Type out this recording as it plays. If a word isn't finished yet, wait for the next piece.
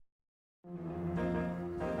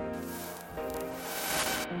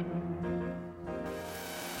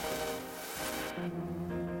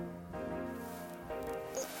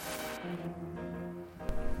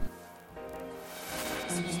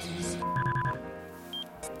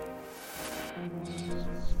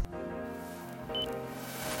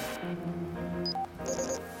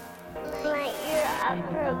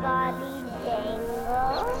Everybody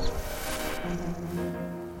jingle.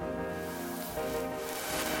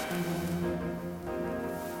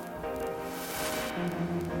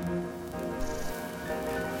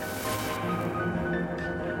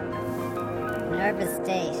 Nervous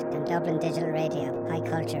State and Dublin Digital Radio, high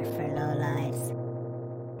culture for low lives.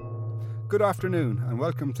 Good afternoon and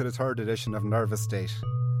welcome to the third edition of Nervous State.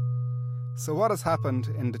 So what has happened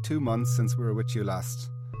in the 2 months since we were with you last?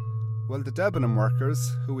 Well, the Debenham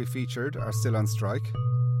workers, who we featured, are still on strike.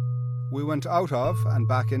 We went out of and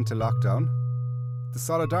back into lockdown. The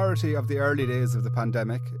solidarity of the early days of the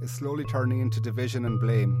pandemic is slowly turning into division and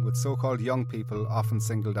blame, with so-called young people often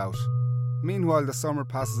singled out. Meanwhile, the summer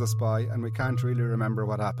passes us by and we can't really remember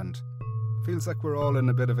what happened. Feels like we're all in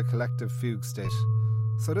a bit of a collective fugue state.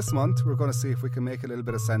 So this month, we're going to see if we can make a little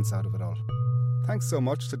bit of sense out of it all. Thanks so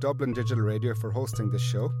much to Dublin Digital Radio for hosting this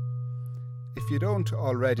show. If you don't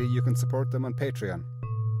already, you can support them on Patreon.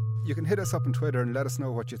 You can hit us up on Twitter and let us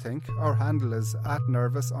know what you think. Our handle is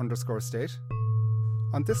 @nervous_state.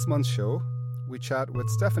 On this month's show, we chat with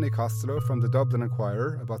Stephanie Costello from the Dublin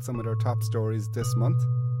Inquirer about some of their top stories this month.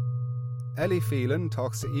 Ellie Phelan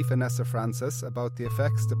talks to Aoife Nessa Francis about the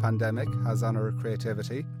effects the pandemic has on her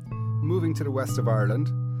creativity, moving to the west of Ireland,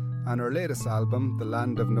 and her latest album, The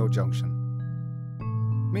Land of No Junction.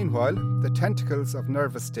 Meanwhile, the tentacles of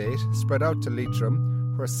Nervous State spread out to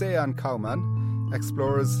Leitrim, where Sean Cowman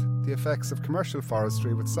explores the effects of commercial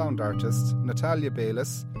forestry with sound artists Natalia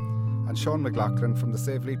Baylis and Sean McLaughlin from the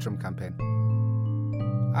Save Leitrim campaign.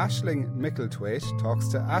 Aisling Mickelthwaite talks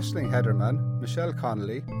to Aisling Hederman, Michelle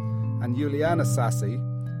Connolly and Juliana Sassi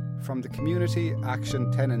from the Community Action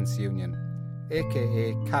Tenants Union,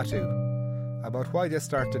 aka CATU, about why they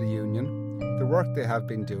started a union, the work they have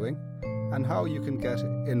been doing, and how you can get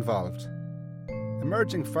involved.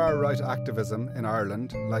 Emerging far-right activism in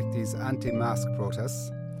Ireland, like these anti-mask protests,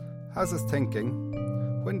 has us thinking,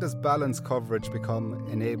 when does balanced coverage become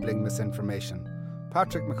enabling misinformation?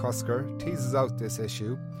 Patrick McCusker teases out this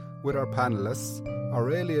issue with our panellists,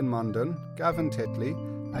 Aurelian Munden, Gavin Titley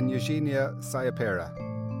and Eugenia Sayapera.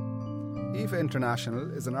 EVA International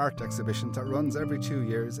is an art exhibition that runs every 2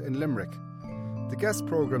 years in Limerick. The guest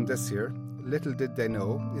programme this year, Little Did They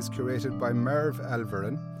Know, is curated by Merv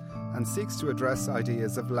Elverin and seeks to address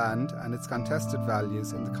ideas of land and its contested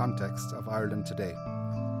values in the context of Ireland today.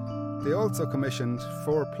 They also commissioned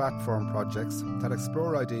 4 platform projects that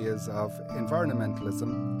explore ideas of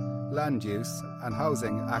environmentalism, land use and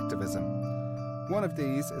housing activism. One of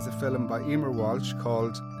these is a film by Emer Walsh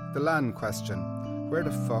called The Land Question, Where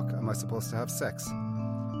the Fuck Am I Supposed to Have Sex?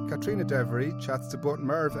 Katrina Devery chats to both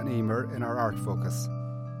Merv and Emer in our art focus.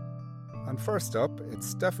 And first up, it's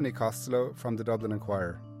Stephanie Costello from the Dublin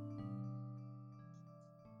Inquirer.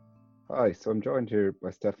 Hi, so I'm joined here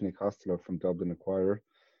by Stephanie Costello from Dublin Inquirer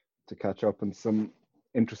to catch up on some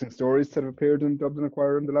interesting stories that have appeared in Dublin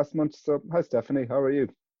Inquirer in the last month. So, hi Stephanie, how are you?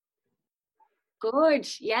 Good,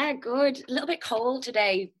 yeah, good. A little bit cold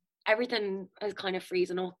today. Everything is kind of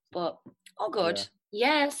freezing up, but all good.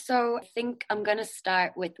 Yeah, so I think I'm going to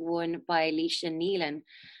start with one by Leisha Neelan.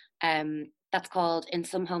 That's called In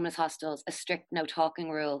Some Homeless Hostels, a strict no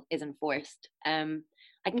talking rule is enforced. I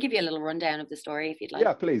can give you a little rundown of the story if you'd like.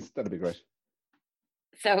 Yeah, please, that'd be great.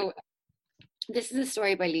 So this is a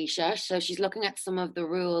story by Leisha. So she's looking at some of the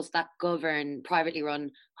rules that govern privately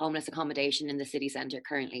run homeless accommodation in the city centre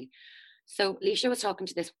currently. So Leisha was talking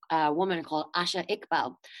to this woman called Asha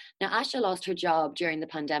Iqbal. Now, Asha lost her job during the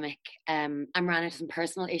pandemic and ran into some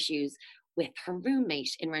personal issues with her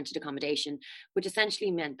roommate in rented accommodation, which essentially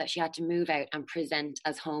meant that she had to move out and present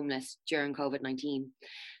as homeless during COVID-19.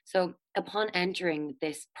 So upon entering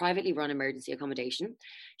this privately run emergency accommodation,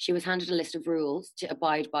 she was handed a list of rules to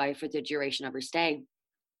abide by for the duration of her stay.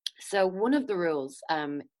 So one of the rules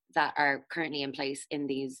that are currently in place in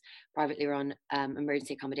these privately run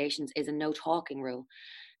emergency accommodations is a no talking rule,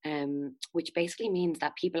 which basically means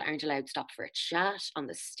that people aren't allowed to stop for a chat on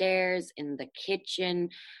the stairs, in the kitchen,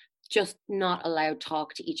 just not allowed to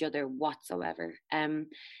talk to each other whatsoever.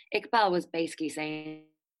 Iqbal was basically saying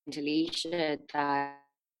to Leisha that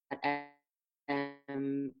a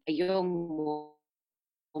young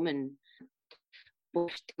woman,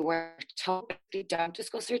 but they were told they don't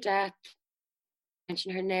discuss her death,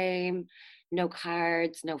 mention her name, no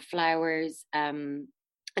cards, no flowers.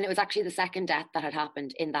 And it was actually the second death that had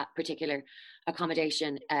happened in that particular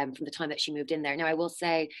accommodation from the time that she moved in there. Now, I will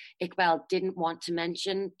say Iqbal didn't want to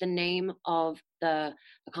mention the name of the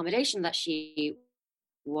accommodation that she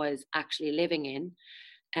was actually living in.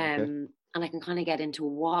 And I can kind of get into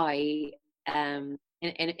why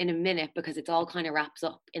in a minute, because it's all kind of wraps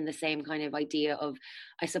up in the same kind of idea of,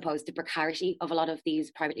 I suppose, the precarity of a lot of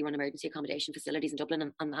these privately run emergency accommodation facilities in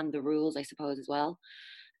Dublin, and the rules, I suppose, as well.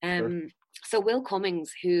 Sure. So Will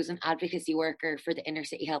Cummings, who's an advocacy worker for the Inner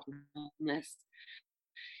City Help Homeless,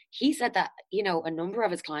 he said that, you know, a number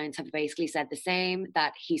of his clients have basically said the same,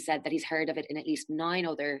 that he said that he's heard of it in at least 9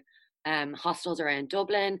 other hostels around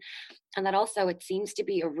Dublin, and that also it seems to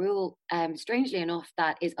be a rule, strangely enough,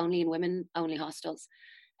 that is only in women-only hostels,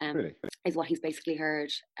 Really? is what he's basically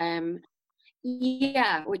heard.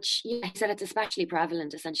 Yeah, which, yeah, he said it's especially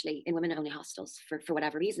prevalent essentially in women-only hostels for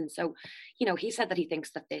whatever reason. So, you know, he said that he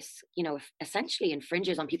thinks that this, you know, essentially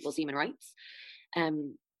infringes on people's human rights.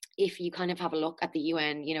 If you kind of have a look at the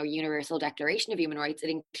UN, you know, Universal Declaration of Human Rights, it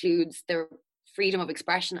includes the freedom of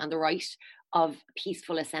expression and the right of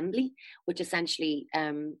peaceful assembly, which essentially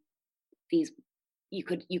these you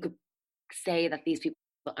could say that these people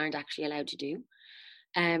aren't actually allowed to do.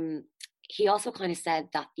 He also kind of said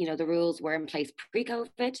that, you know, the rules were in place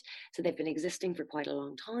pre-COVID, so they've been existing for quite a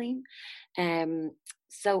long time.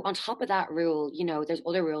 So on top of that rule, you know, there's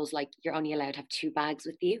other rules, like you're only allowed to have 2 bags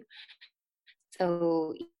with you.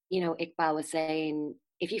 So, you know, Iqbal was saying,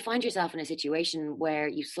 if you find yourself in a situation where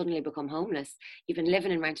you suddenly become homeless, you've been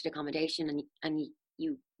living in rented accommodation, and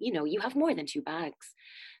you know, you have more than 2 bags.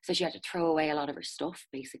 So she had to throw away a lot of her stuff,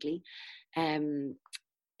 basically.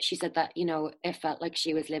 She said that, you know, it felt like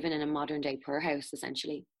she was living in a modern day poorhouse,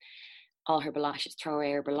 essentially. All her belongings, throw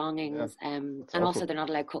away her belongings, and awful. also they're not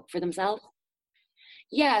allowed to cook for themselves.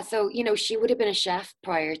 Yeah, so, you know, she would have been a chef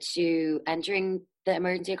prior to entering the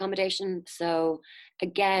emergency accommodation. So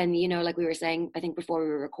again, you know, like we were saying, I think before we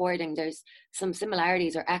were recording, there's some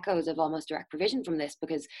similarities or echoes of almost direct provision from this,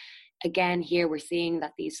 because again, here we're seeing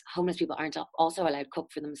that these homeless people aren't also allowed to cook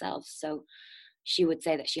for themselves. So she would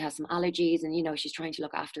say that she has some allergies, and, you know, she's trying to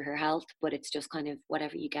look after her health, but it's just kind of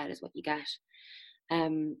whatever you get is what you get.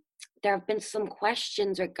 There have been some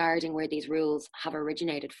questions regarding where these rules have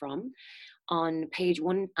originated from. On page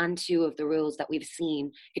 1 and 2 of the rules that we've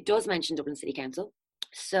seen, it does mention Dublin City Council.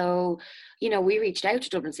 So, you know, we reached out to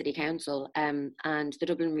Dublin City Council and the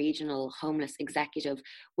Dublin Regional Homeless Executive,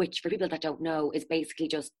 which, for people that don't know, is basically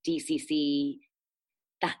just DCC,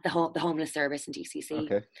 that the homeless service in DCC.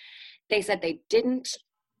 Okay. They said they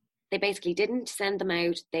basically didn't send them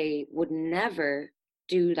out. They would never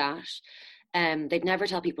do that. They'd never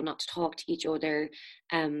tell people not to talk to each other.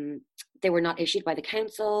 They were not issued by the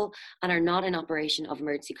council and are not in operation of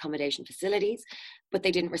emergency accommodation facilities, but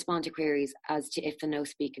they didn't respond to queries as to if the no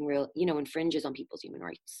speaking rule, you know, infringes on people's human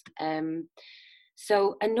rights.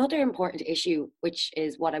 So another important issue, which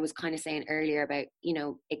is what I was kind of saying earlier about, you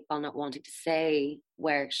know, Iqbal not wanting to say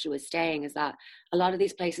where she was staying, is that a lot of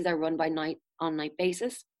these places are run by night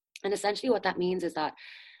basis. And essentially what that means is that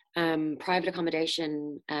private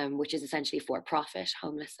accommodation, which is essentially for-profit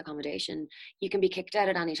homeless accommodation, you can be kicked out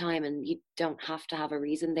at any time, and you don't have to have a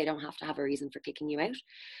reason. They don't have to have a reason for kicking you out.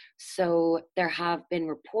 So there have been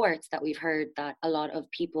reports that we've heard that a lot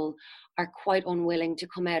of people are quite unwilling to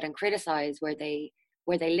come out and criticize where they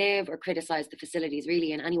live, or criticize the facilities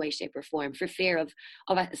really in any way, shape or form, for fear of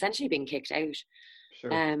essentially being kicked out.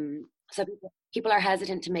 Sure. So people are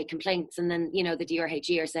hesitant to make complaints, and then, you know, the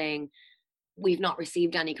DRHE are saying, we've not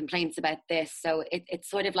received any complaints about this. So it's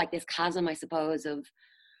sort of like this chasm, I suppose, of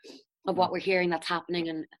what we're hearing that's happening,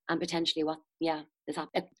 and potentially what, is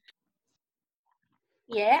happening.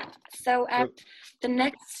 Yeah. So the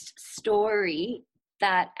next story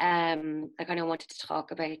that I kind of wanted to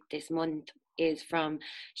talk about this month is from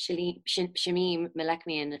Shamim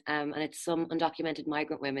Melekmian, and it's some undocumented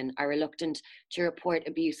migrant women are reluctant to report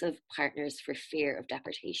abusive partners for fear of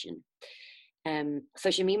deportation. So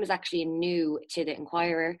Shamim is actually new to the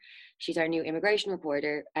Inquirer. She's our new immigration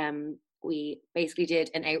reporter. We basically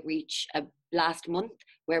did an outreach last month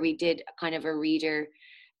where we did kind of a reader,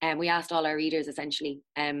 and we asked all our readers essentially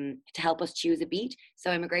to help us choose a beat.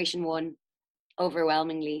 So immigration won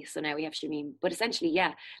overwhelmingly. So now we have Shamim. But essentially,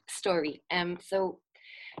 the story. So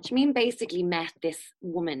Shamim basically met this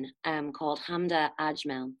woman called Hamda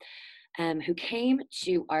Ajmal, who came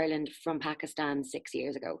to Ireland from Pakistan 6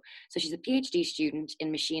 years ago. So she's a PhD student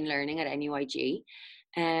in machine learning at NUIG.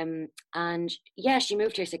 And she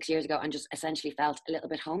moved here 6 years ago and just essentially felt a little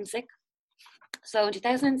bit homesick. So in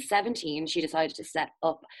 2017, she decided to set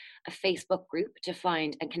up a Facebook group to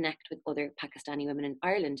find and connect with other Pakistani women in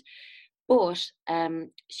Ireland. But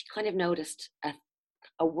she kind of noticed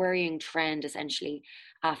a worrying trend, essentially,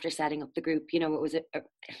 after setting up the group. You know, it was a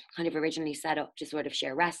kind of originally set up to sort of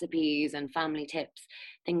share recipes and family tips,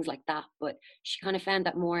 things like that. But she kind of found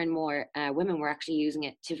that more and more women were actually using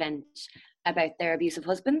it to vent about their abusive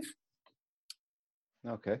husbands.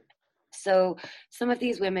 Okay. So some of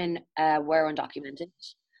these women were undocumented,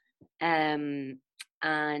 and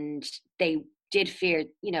they did fear,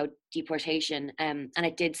 deportation, and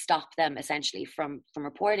it did stop them essentially from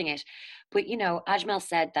reporting it. But Ajmal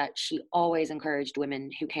said that she always encouraged women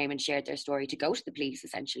who came and shared their story to go to the police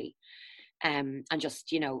essentially, and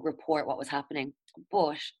just report what was happening.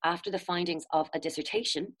 But after the findings of a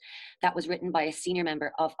dissertation that was written by a senior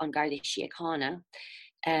member of An Garda Síochána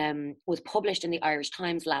was published in the Irish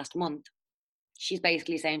Times last month, she's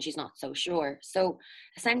basically saying she's not so sure. So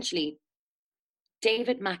essentially,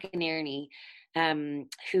 David McInerney,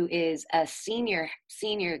 who is a senior,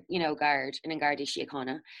 guard in An Garda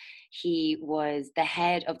Síochána, he was the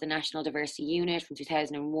head of the National Diversity Unit from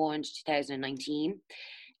 2001 to 2019.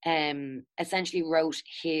 Essentially wrote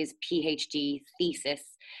his PhD thesis,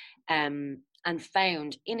 and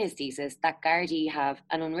found in his thesis that Gardaí have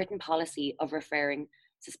an unwritten policy of referring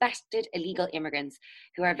suspected illegal immigrants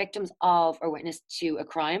who are victims of or witness to a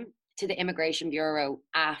crime to the Immigration Bureau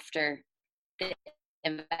after the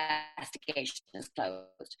investigation is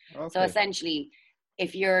closed. Okay. So essentially,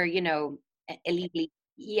 if you're, illegally,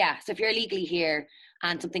 so if you're illegally here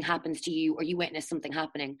and something happens to you or you witness something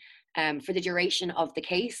happening, for the duration of the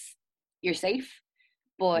case, you're safe.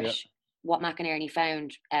 But what McInerney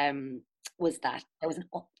found was that there was an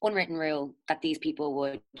unwritten rule that these people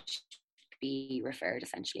would be referred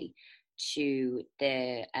essentially to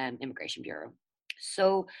the Immigration Bureau.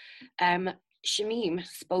 So Shamim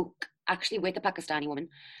spoke actually with a Pakistani woman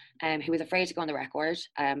who was afraid to go on the record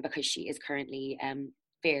because she is currently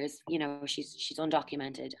fears, she's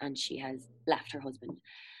undocumented and she has left her husband.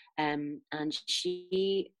 And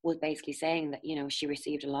she was basically saying that, she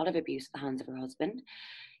received a lot of abuse at the hands of her husband.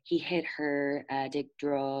 He hit her, did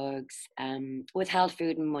drugs, withheld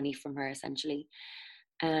food and money from her essentially.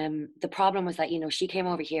 The problem was that, she came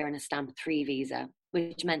over here on a stamp 3 visa,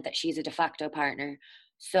 which meant that she's a de facto partner.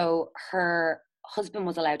 So her husband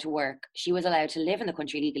was allowed to work. She was allowed to live in the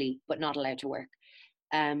country legally, but not allowed to work.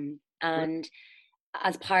 And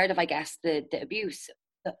as part of, I guess, the abuse,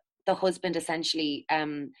 the husband essentially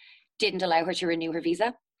didn't allow her to renew her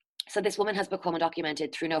visa. So this woman has become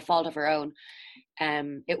undocumented through no fault of her own.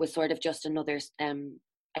 It was sort of just another,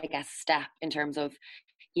 I guess, step in terms of,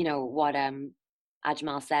 what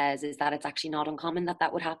Ajmal says is that it's actually not uncommon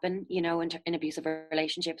that would happen, in abusive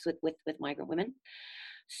relationships with migrant women.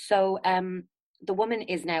 So the woman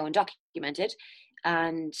is now undocumented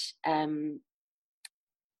and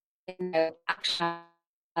actually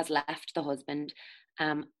has left the husband,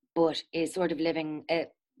 but is sort of living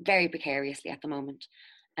very precariously at the moment.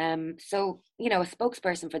 So, a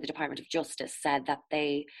spokesperson for the Department of Justice said that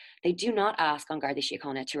they do not ask An Garda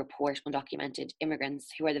Síochána to report undocumented immigrants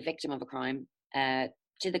who are the victim of a crime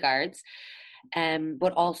to the guards.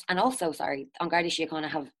 But also, An Garda Síochána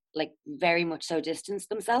have very much so distanced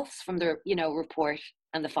themselves from the, report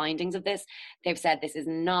and the findings of this. They've said this is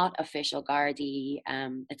not official Gardaí,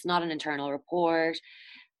 it's not an internal report.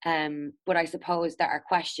 But I suppose there are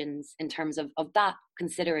questions in terms of that,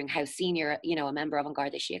 considering how senior, a member of An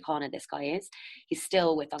Garda Síochána this guy is. He's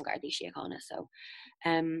still with An Garda Síochána. So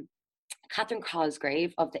Catherine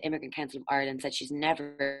Cosgrave of the Immigrant Council of Ireland said she's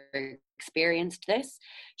never experienced this,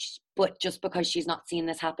 but just because she's not seen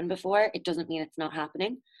this happen before, it doesn't mean it's not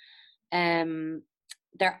happening.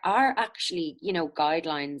 There are actually,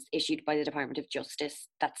 guidelines issued by the Department of Justice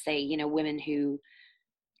that say, women who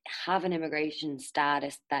have an immigration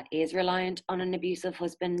status that is reliant on an abusive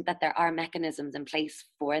husband, that there are mechanisms in place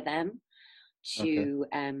for them to,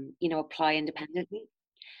 apply independently.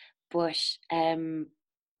 But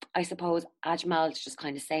I suppose Ajmal is just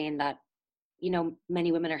kind of saying that,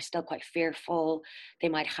 many women are still quite fearful. They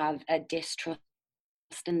might have a distrust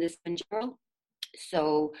in this in general.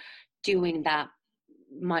 So doing that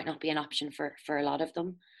might not be an option for a lot of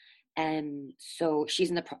them. So she's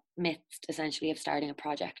in the midst, essentially, of starting a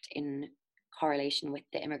project in correlation with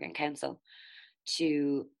the Immigrant Council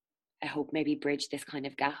to, I hope, maybe bridge this kind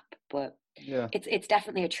of gap. But it's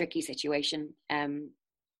definitely a tricky situation,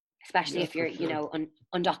 especially if you're,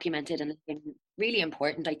 undocumented. And it's really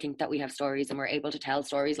important, I think, that we have stories and we're able to tell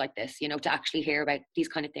stories like this, to actually hear about these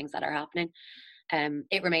kind of things that are happening.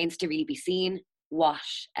 It remains to really be seen what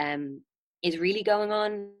is really going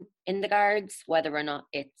on in the guards, whether or not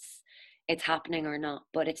it's happening or not.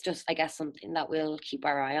 But it's just, I guess, something that we'll keep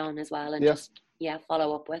our eye on as well and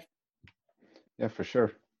follow up with. Yeah, for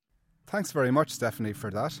sure. Thanks very much, Stephanie, for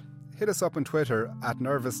that. Hit us up on Twitter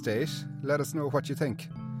 @NervousState. Let us know what you think.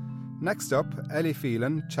 Next up, Ellie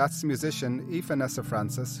Phelan chats musician Aoife Nessa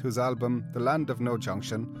Francis, whose album The Land of No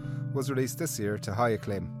Junction was released this year to high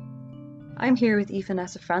acclaim. I'm here with Aoife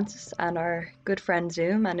Nessa Francis and our good friend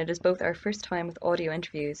Zoom, and it is both our first time with audio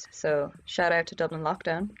interviews, so shout out to Dublin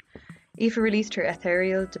Lockdown. Aoife released her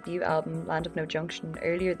ethereal debut album Land of No Junction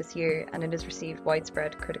earlier this year, and it has received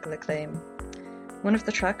widespread critical acclaim. One of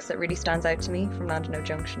the tracks that really stands out to me from Land of No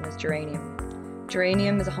Junction is Geranium.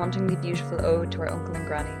 Geranium is a hauntingly beautiful ode to our uncle and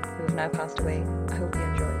granny, who have now passed away. I hope you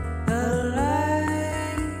enjoy.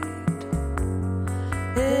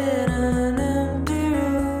 In an empty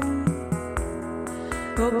room,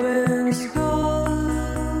 open skull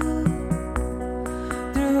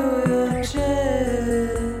through your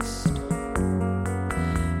chest.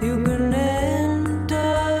 You can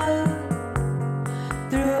enter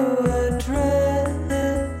through a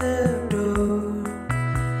trapdoor,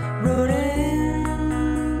 brought in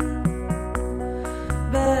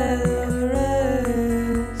by the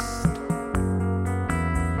rest.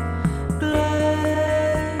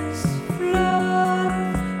 Glass floor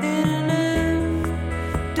in an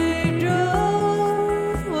empty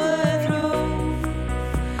doorway through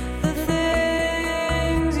the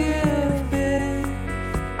things you've been.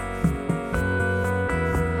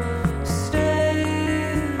 Stay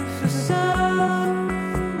for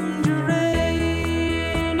some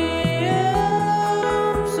geranium,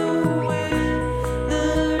 so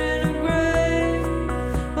wither in a grave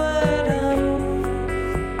white home.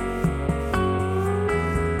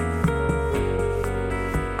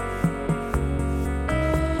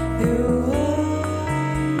 You won't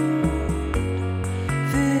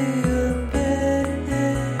feel pain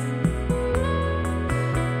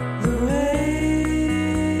the way you know.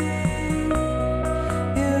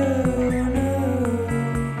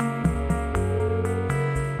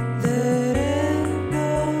 Let it go,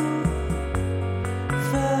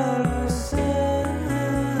 follow sunshine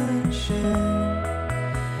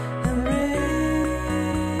and brings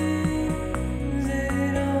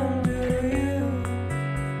it onto you.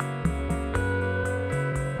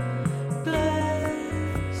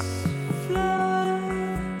 Glass floor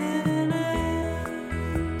in an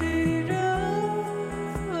empty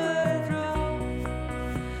doorway through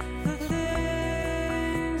the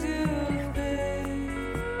things you've been.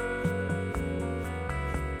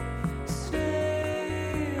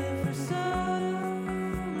 Stay for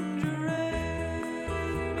some geranium,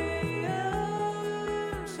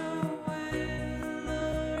 so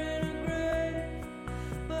wither in a grave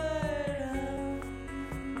white home.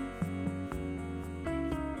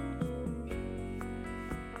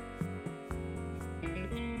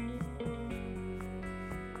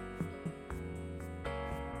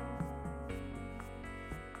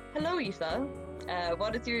 Hello, Aoife.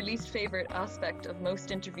 What is your least favourite aspect of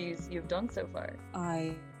most interviews you've done so far?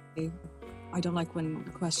 I don't like when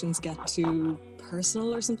questions get too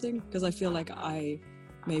personal or something, because I feel like I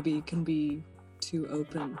maybe can be too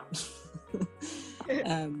open.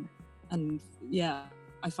 And yeah,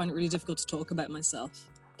 I find it really difficult to talk about myself,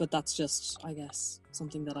 but that's just, I guess,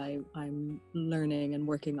 something that I'm learning and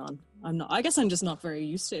working on. I guess I'm just not very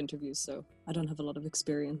used to interviews, so I don't have a lot of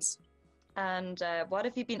experience. And what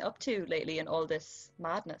have you been up to lately in all this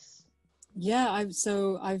madness? Yeah,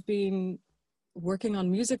 I've been working on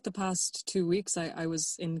music the past 2 weeks. I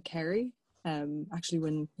was in Kerry, actually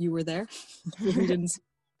when you were there.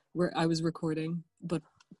 Where I was recording, but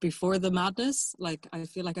before the madness, like I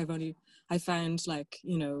feel like I found, like,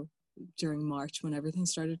 you know, during March when everything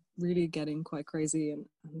started really getting quite crazy, and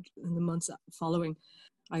in the months following,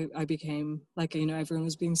 I became like, you know,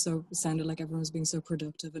 sounded like everyone was being so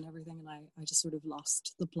productive and everything, and I just sort of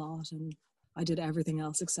lost the plot, and I did everything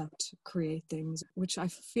else except create things, which I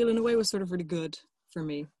feel in a way was sort of really good for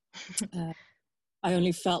me. I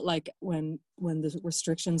only felt like when the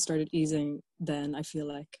restrictions started easing, then I feel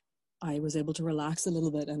like I was able to relax a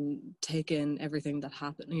little bit and take in everything that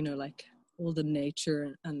happened, you know, like all the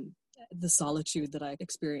nature and the solitude that I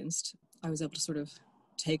experienced. I was able to sort of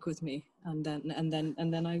take with me, and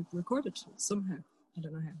then I recorded somehow. I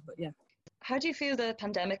don't know how, but yeah. How do you feel the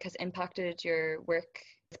pandemic has impacted your work,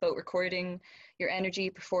 both recording, your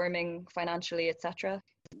energy, performing, financially, etc.?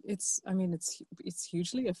 It's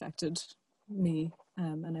hugely affected me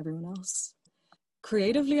and everyone else.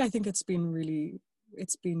 Creatively, I think it's been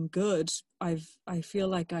good. I feel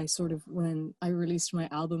like I sort of, when I released my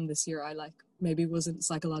album this year, I like maybe wasn't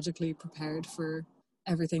psychologically prepared for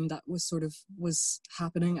everything that was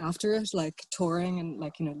happening after it, like touring, and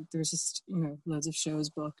like, you know, there's just, you know, loads of shows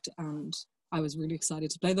booked, and I was really excited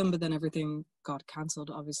to play them, but then everything got cancelled,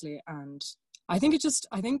 obviously. And I think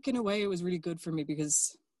in a way it was really good for me,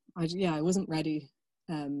 because I wasn't ready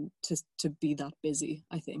to be that busy.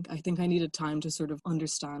 I think I needed time to sort of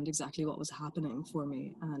understand exactly what was happening for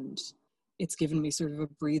me, and it's given me sort of a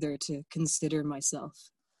breather to consider myself,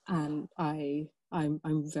 and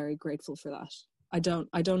I'm very grateful for that. I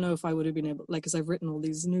don't know if I would have been able, like, because I've written all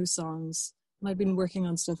these new songs and I've been working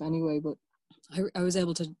on stuff anyway, but I was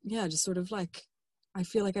able to, just sort of like, I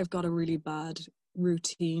feel like I've got a really bad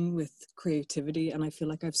routine with creativity, and I feel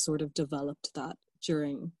like I've sort of developed that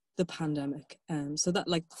during the pandemic. So that,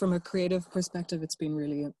 like, from a creative perspective, it's been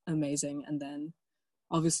really amazing. And then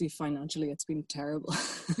obviously financially it's been terrible.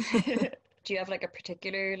 Do you have like a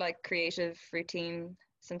particular like creative routine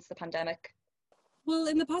since the pandemic? Well,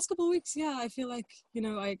 in the past couple of weeks, I feel like,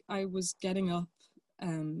 I was getting up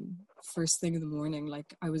first thing in the morning.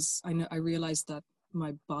 Like I realized that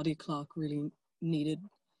my body clock really needed,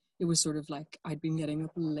 it was sort of like I'd been getting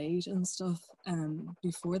up late and stuff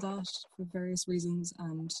before that for various reasons,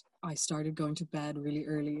 and I started going to bed really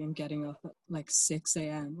early and getting up at like 6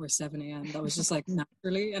 a.m. or 7 a.m. That was just like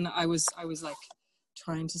naturally, and I was like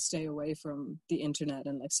trying to stay away from the internet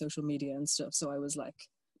and like social media and stuff, so I was like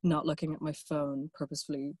not looking at my phone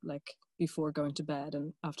purposefully, like before going to bed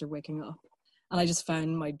and after waking up. And I just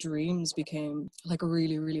found my dreams became like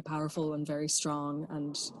really, really powerful and very strong,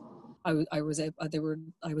 and I was able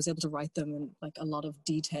to write them in like a lot of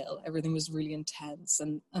detail. Everything was really intense,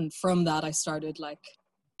 and from that I started like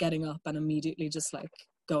getting up and immediately just like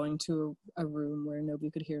going to a room where nobody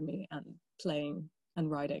could hear me and playing and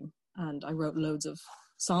writing. And I wrote loads of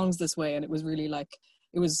songs this way, and it was really like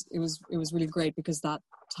it was really great, because that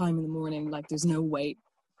time in the morning, like there's no wait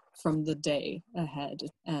from the day ahead.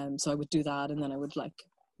 So I would do that, and then I would like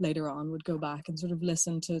later on would go back and sort of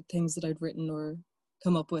listen to things that I'd written or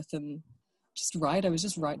come up with and just write. I was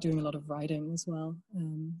just doing a lot of writing as well.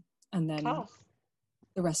 And then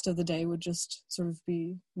the rest of the day would just sort of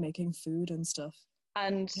be making food and stuff.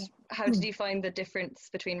 And how did you find the difference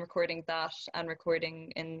between recording that and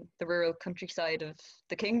recording in the rural countryside of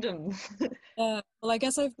the kingdom? Well, I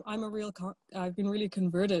guess I've been really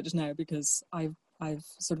converted now, because I've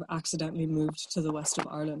sort of accidentally moved to the west of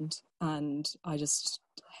Ireland, and I just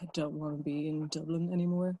don't want to be in Dublin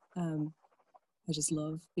anymore. I just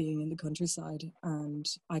love being in the countryside, and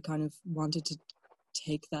I kind of wanted to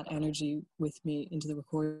take that energy with me into the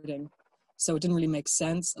recording. So it didn't really make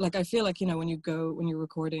sense. Like, I feel like, when you're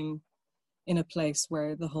recording in a place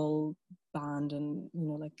where the whole band and,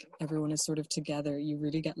 like everyone is sort of together, you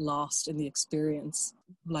really get lost in the experience,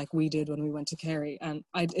 like we did when we went to Kerry. And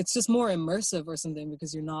it's just more immersive or something,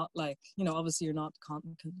 because you're not like, obviously you're not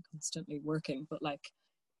constantly working, but like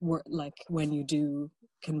when you do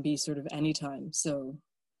can be sort of anytime. So,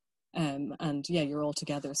 and yeah, you're all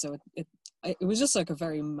together. So it was just like a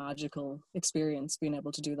very magical experience being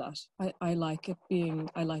able to do that. I liked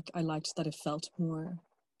that it felt more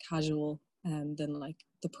casual than like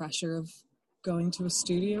the pressure of going to a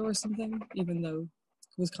studio or something, even though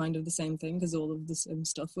it was kind of the same thing, because all of the same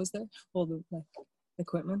stuff was there, all the like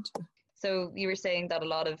equipment. So you were saying that a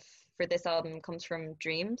lot of for this album comes from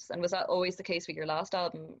dreams, and was that always the case with your last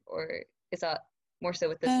album, or is that more so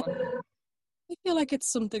with this one? I feel like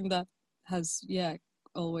it's something that has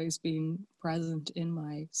always been present in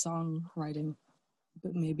my songwriting,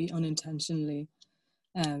 but maybe unintentionally.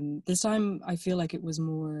 This time I feel like it was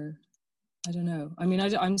more, I don't know. I mean,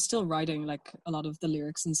 I'm still writing, like a lot of the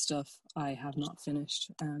lyrics and stuff I have not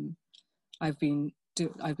finished. I've been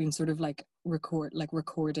sort of like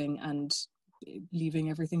recording and leaving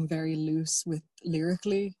everything very loose with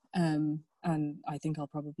lyrically. And I think I'll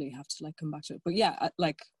probably have to like come back to it. But yeah,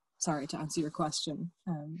 like, sorry, to answer your question,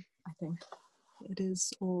 I think it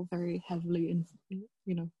is all very heavily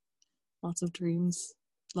in, lots of dreams,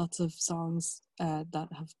 lots of songs that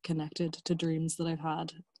have connected to dreams that I've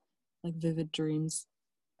had, like vivid dreams.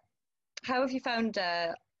 How have you found,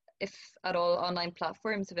 if at all, online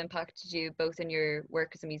platforms have impacted you both in your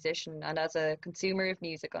work as a musician and as a consumer of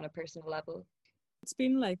music on a personal level? It's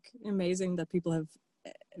been like amazing that people have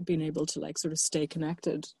been able to like sort of stay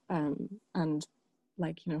connected, and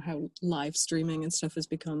like, how live streaming and stuff has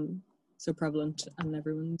become so prevalent and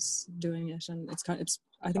everyone's doing it, and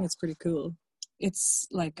I think it's pretty cool. It's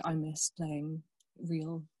like, I miss playing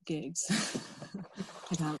real gigs.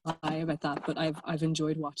 I can't lie about that, but I've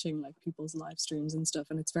enjoyed watching like people's live streams and stuff,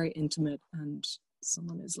 and it's very intimate, and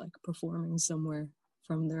someone is like performing somewhere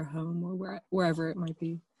from their home or wherever it might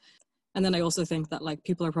be. And then I also think that like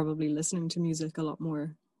people are probably listening to music a lot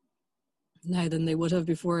more now than they would have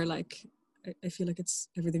before. Like, I feel like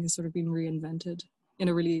everything has sort of been reinvented in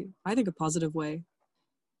a really, I think, a positive way.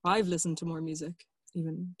 I've listened to more music,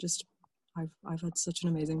 even just I've had such an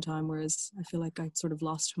amazing time, whereas I feel like I sort of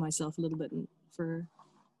lost myself a little bit for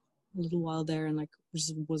a little while there, and like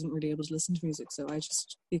just wasn't really able to listen to music. So I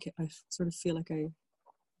sort of feel like I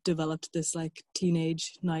developed this like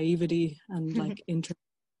teenage naivety and like interest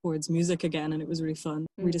towards music again, and it was really fun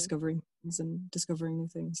rediscovering things and discovering new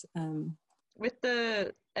things. With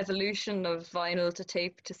the evolution of vinyl to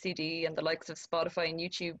tape to CD and the likes of Spotify and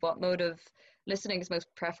YouTube, what mode of listening is most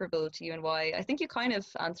preferable to you and why? I think you kind of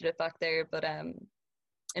answered it back there, but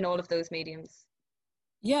in all of those mediums.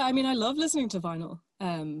 Yeah, I mean, I love listening to vinyl.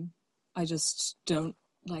 I just don't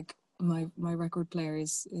like my record player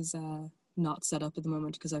is not set up at the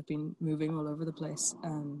moment because I've been moving all over the place.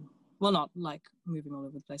 Well, not like moving all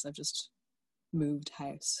over the place. I've just moved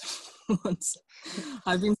house once.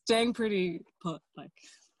 I've been staying pretty put, like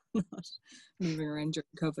not moving around during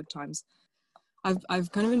COVID times.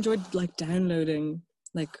 I've kind of enjoyed like downloading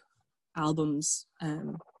like albums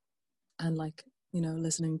and like, you know,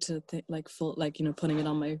 listening to like full, like, you know, putting it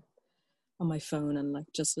on my phone and like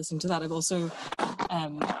just listening to that. I've also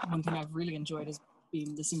one thing I've really enjoyed has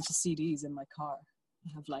been listening to CDs in my car. I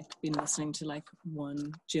have like been listening to like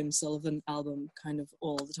one Jim Sullivan album kind of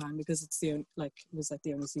all the time because it's the only, like it was like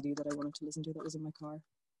the only CD that I wanted to listen to that was in my car.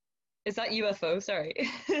 Is that UFO? Sorry.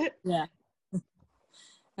 Yeah.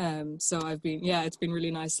 So I've been, yeah, it's been really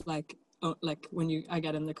nice. Like when I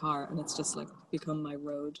get in the car and it's just like become my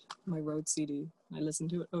road CD. I listen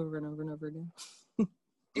to it over and over and over again.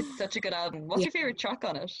 It's such a good album. What's your favorite track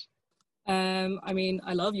on it? I mean,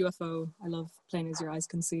 I love UFO. I love Plain As Your Eyes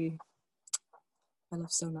Can See. I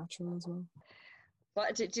love So Natural as well.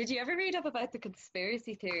 What did you ever read up about the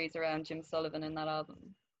conspiracy theories around Jim Sullivan in that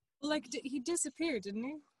album? Well, like he disappeared, didn't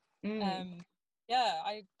he? Yeah,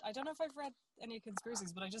 I don't know if I've read any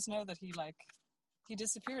conspiracies, but I just know that he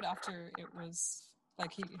disappeared after it was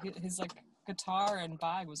like his like guitar and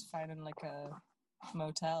bag was found in like a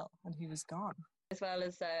motel and he was gone. As well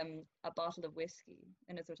as a bottle of whiskey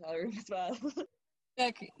in his hotel room as well.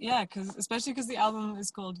 Yeah, especially because the album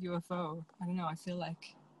is called UFO. I don't know, I feel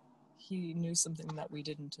like he knew something that we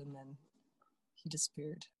didn't and then he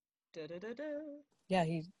disappeared. Yeah,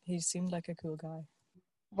 he seemed like a cool guy.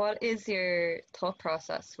 What is your thought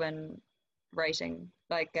process when writing?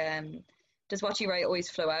 Like, does what you write always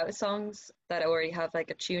flow out of songs that already have like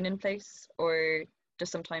a tune in place, or does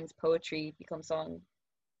sometimes poetry become song?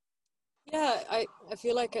 Yeah, I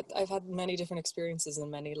feel like I've had many different experiences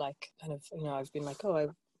and many like kind of, you know, I've been like,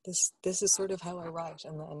 oh, this is sort of how I write,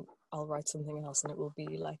 and then I'll write something else and it will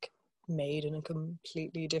be like made in a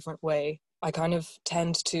completely different way. I kind of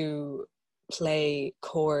tend to play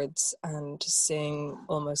chords and sing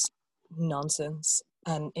almost nonsense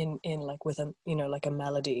and in like with a, you know, like a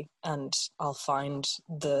melody, and I'll find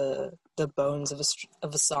the bones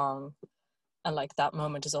of a song, and like that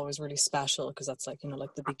moment is always really special because that's like, you know,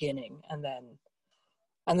 like the beginning, and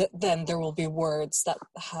then there will be words that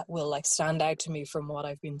will like stand out to me from what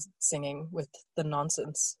I've been singing with the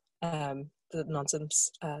nonsense. The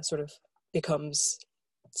nonsense sort of becomes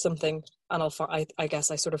something, and I guess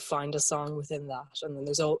I sort of find a song within that, and then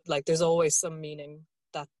there's always some meaning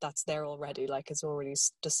that's there already, like it's already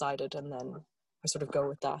decided, and then I sort of go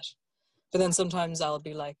with that. But then sometimes I'll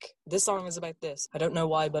be like, this song is about this, I don't know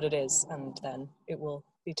why, but it is, and then it will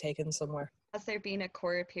be taken somewhere. Has there been a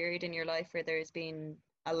core period in your life where there's been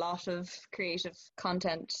a lot of creative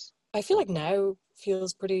content? I feel like now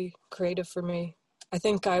feels pretty creative for me. I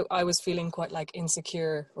think I was feeling quite like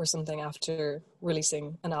insecure or something after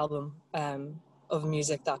releasing an album of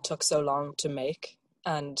music that took so long to make,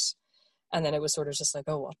 and then it was sort of just like,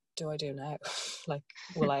 oh, what do I do now? Like,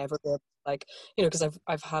 will I ever be able, like, you know, because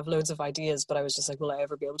I've have loads of ideas, but I was just like, will I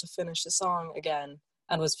ever be able to finish the song again?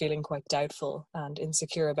 And was feeling quite doubtful and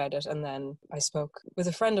insecure about it. And then I spoke with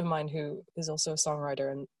a friend of mine who is also a songwriter,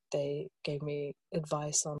 and they gave me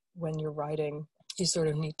advice on when you're writing, you sort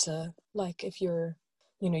of need to, like, if you're,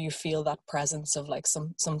 you know, you feel that presence of like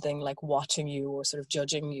something like watching you or sort of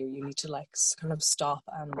judging you, you need to like kind of stop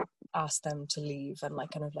and ask them to leave, and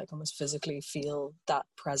like kind of like almost physically feel that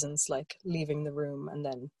presence like leaving the room, and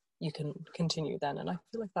then you can continue then. And I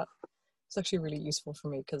feel like that was actually really useful for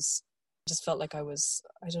me because I just felt like I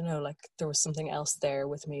don't know, like there was something else there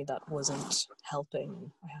with me that wasn't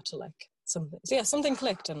helping. I had to like something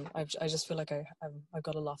clicked, and I just feel like I've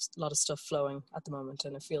got a lot of stuff flowing at the moment,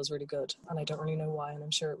 and it feels really good, and I don't really know why, and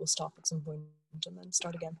I'm sure it will stop at some point and then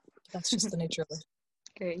start again. But that's just the nature of it.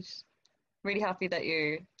 Great. Really happy that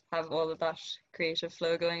you have all of that creative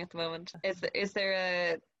flow going at the moment. Is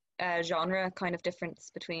there a genre kind of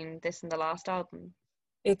difference between this and the last album?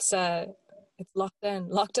 It's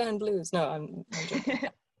lockdown blues. No, I'm joking.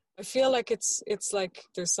 I feel like it's like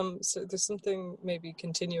there's something maybe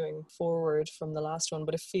continuing forward from the last one,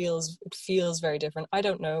 but it feels very different. I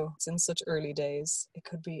don't know. It's in such early days. It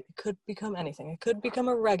could become anything. It could become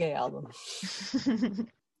a reggae album.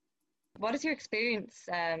 What is your experience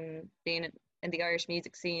being in the Irish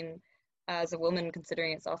music scene as a woman,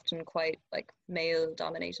 considering it's often quite like male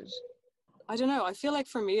dominated? I don't know. I feel like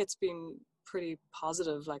for me, it's been pretty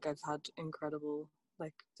positive. Like I've had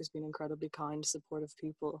there's been incredibly kind, supportive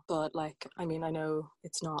people. But like, I mean, I know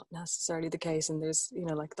it's not necessarily the case, and there's,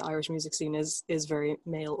 like the Irish music scene is very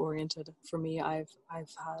male oriented. For me, I've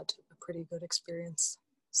had a pretty good experience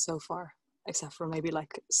so far, except for maybe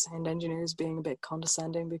like sound engineers being a bit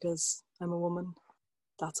condescending because I'm a woman.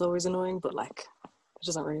 That's always annoying, but like, it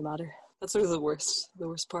doesn't really matter. That's sort of the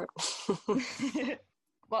worst part.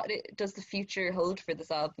 What does the future hold for this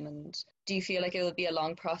album, and do you feel like it will be a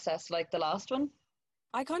long process like the last one?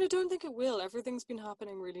 I kind of don't think it will. Everything's been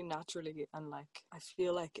happening really naturally, and like I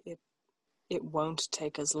feel like it won't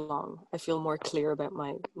take as long. I feel more clear about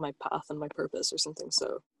my path and my purpose or something.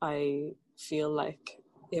 So I feel like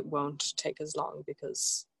it won't take as long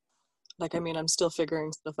because, like, I mean, I'm still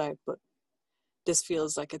figuring stuff out, but this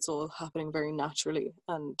feels like it's all happening very naturally.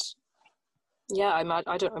 And yeah,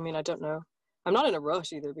 I don't know. I'm not in a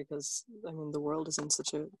rush either because, I mean, the world is in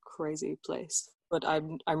such a crazy place. But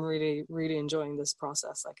I'm really, really enjoying this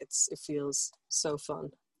process. Like it feels so fun.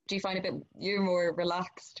 Do you find you're more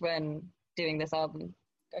relaxed when doing this album?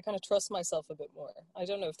 I kind of trust myself a bit more. I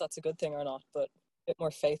don't know if that's a good thing or not, but a bit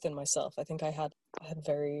more faith in myself. I think I had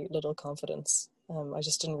very little confidence. I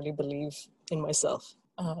just didn't really believe in myself,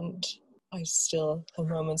 and I still have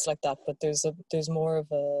moments like that. But I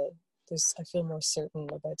feel more certain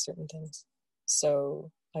about certain things.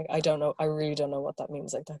 So I don't know. I really don't know what that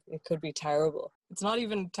means. Like that, it could be terrible. It's not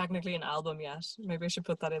even technically an album yet. Maybe I should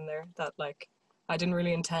put that in there. That like, I didn't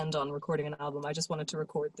really intend on recording an album. I just wanted to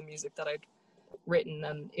record the music that I'd written,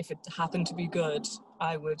 and if it happened to be good,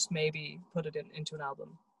 I would maybe put it into an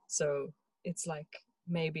album. So it's like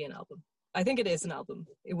maybe an album. I think it is an album.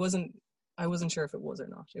 I wasn't sure if it was or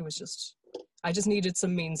not. It was just, I just needed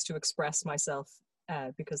some means to express myself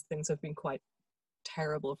because things have been quite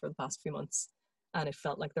terrible for the past few months. And it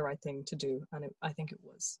felt like the right thing to do, and I think it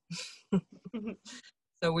was.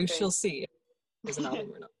 So we shall see if there's an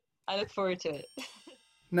album or not. I look forward to it.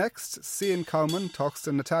 Next, Cian Cowman talks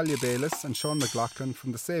to Natalia Bayliss and Sean McLaughlin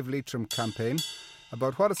from the Save Leitrim campaign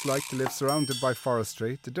about what it's like to live surrounded by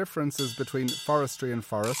forestry, the differences between forestry and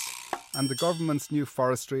forest, and the government's new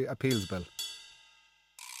forestry appeals bill.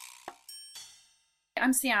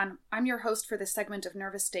 I'm Cian. I'm your host for this segment of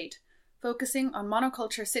Nervous State, focusing on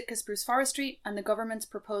monoculture Sitka spruce forestry and the government's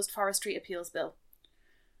proposed forestry appeals bill.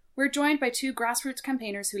 We're joined by two grassroots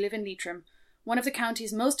campaigners who live in Leitrim, one of the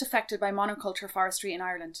counties most affected by monoculture forestry in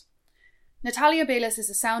Ireland. Natalia Bayliss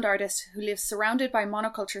is a sound artist who lives surrounded by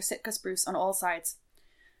monoculture Sitka spruce on all sides.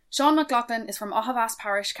 Sean McLaughlin is from Auchavas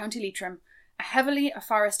Parish, County Leitrim, a heavily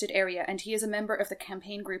afforested area, and he is a member of the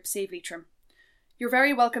campaign group Save Leitrim. You're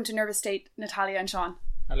very welcome to Nervous State, Natalia and Sean.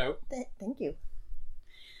 Hello. Thank you.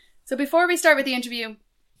 So before we start with the interview,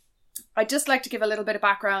 I'd just like to give a little bit of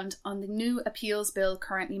background on the new appeals bill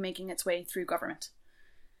currently making its way through government.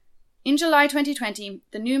 In July 2020,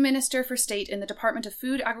 the new Minister for State in the Department of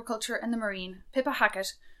Food, Agriculture and the Marine, Pippa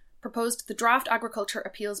Hackett, proposed the Draft Agriculture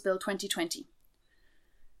Appeals Bill 2020.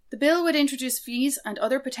 The bill would introduce fees and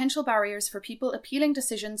other potential barriers for people appealing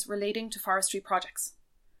decisions relating to forestry projects.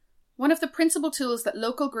 One of the principal tools that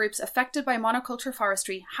local groups affected by monoculture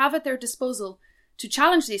forestry have at their disposal to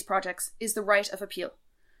challenge these projects is the right of appeal.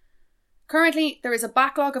 Currently, there is a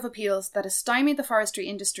backlog of appeals that has stymied the forestry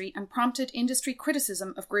industry and prompted industry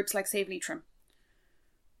criticism of groups like Save Leitrim.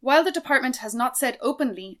 While the department has not said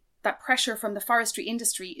openly that pressure from the forestry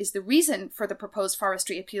industry is the reason for the proposed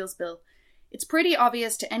forestry appeals bill, it's pretty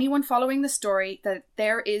obvious to anyone following the story that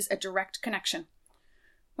there is a direct connection.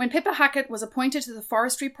 When Pippa Hackett was appointed to the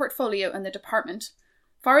forestry portfolio in the department,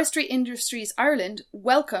 Forestry Industries Ireland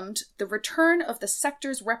welcomed the return of the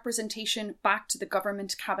sector's representation back to the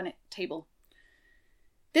government cabinet table.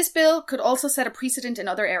 This bill could also set a precedent in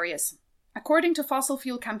other areas. According to fossil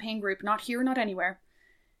fuel campaign group Not Here Not Anywhere,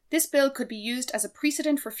 this bill could be used as a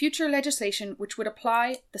precedent for future legislation which would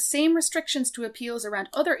apply the same restrictions to appeals around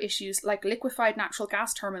other issues like liquefied natural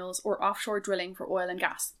gas terminals or offshore drilling for oil and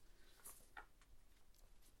gas.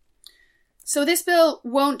 So this bill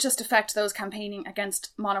won't just affect those campaigning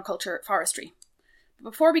against monoculture forestry. But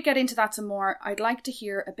before we get into that some more, I'd like to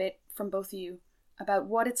hear a bit from both of you about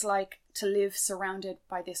what it's like to live surrounded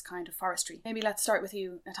by this kind of forestry. Maybe let's start with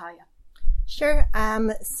you, Natalia. Sure.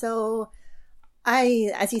 So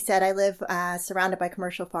as you said, I live surrounded by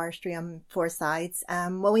commercial forestry on four sides.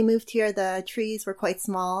 When we moved here, the trees were quite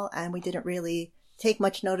small and we didn't really take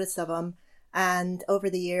much notice of them. And over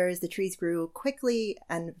the years, the trees grew quickly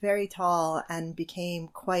and very tall and became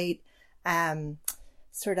quite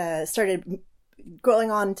sort of started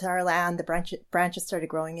growing onto our land. The branches started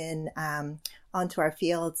growing in onto our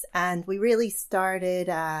fields, and we really started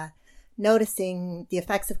noticing the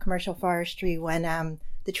effects of commercial forestry when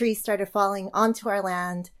the trees started falling onto our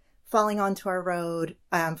land, falling onto our road,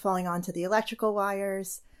 falling onto the electrical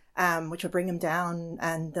wires, which would bring them down,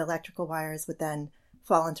 and the electrical wires would then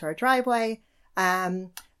fall into our driveway.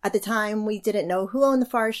 At the time, we didn't know who owned the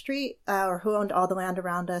forestry or who owned all the land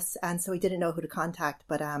around us, and so we didn't know who to contact.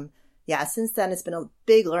 But yeah, since then, it's been a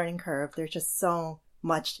big learning curve. There's just so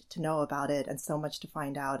much to know about it and so much to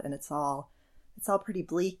find out, and it's all pretty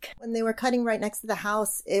bleak. When they were cutting right next to the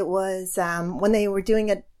house, it was when they were doing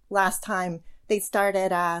it last time, they started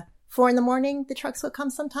 4 a.m. The trucks would come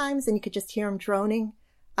sometimes, and you could just hear them droning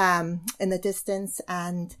in the distance.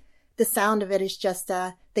 And the sound of it is just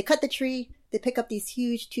they cut the tree, they pick up these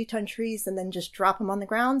huge 2-ton trees and then just drop them on the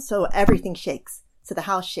ground, so everything shakes. So the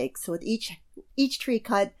house shakes. So with each tree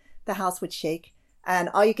cut, the house would shake. And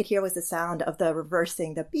all you could hear was the sound of the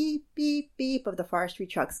reversing, the beep, beep, beep of the forestry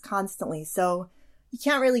trucks constantly. So you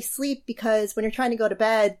can't really sleep because when you're trying to go to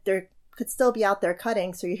bed, there could still be out there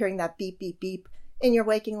cutting. So you're hearing that beep, beep, beep in your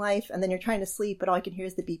waking life. And then you're trying to sleep, but all you can hear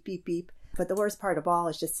is the beep, beep, beep. But the worst part of all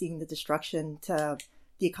is just seeing the destruction to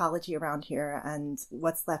the ecology around here and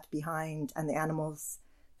what's left behind, and the animals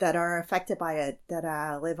that are affected by it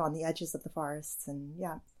that live on the edges of the forests. And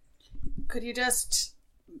yeah. Could you just...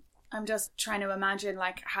 I'm just trying to imagine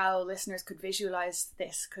like how listeners could visualize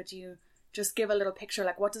this. Could you just give a little picture?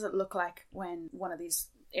 Like, what does it look like when one of these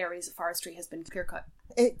areas of forestry has been clear cut?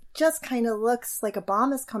 It just kind of looks like a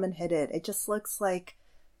bomb has come and hit it. It just looks like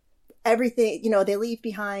everything, they leave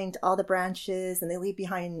behind all the branches and they leave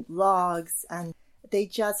behind logs, and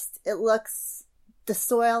it looks, the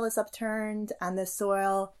soil is upturned and the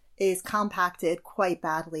soil is compacted quite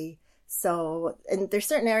badly. So, and there's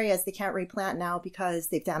certain areas they can't replant now because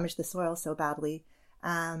they've damaged the soil so badly.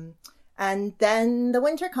 And then the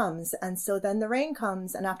winter comes, and so then the rain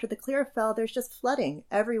comes, and after the clear fell, there's just flooding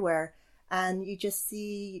everywhere. And you just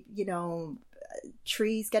see,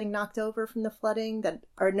 trees getting knocked over from the flooding that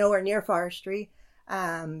are nowhere near forestry.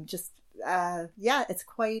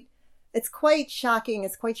 It's quite shocking.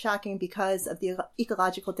 It's quite shocking because of the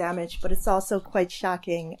ecological damage, but it's also quite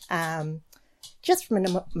shocking just from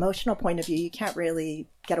an emotional point of view. You can't really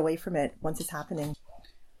get away from it once it's happening.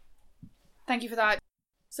 Thank you for that.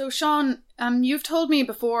 So Sean, you've told me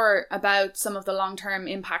before about some of the long-term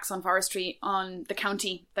impacts on forestry on the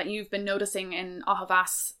county that you've been noticing in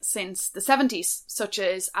Ahavas since the 70s, such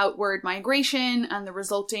as outward migration and the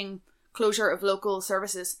resulting closure of local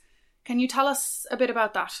services. Can you tell us a bit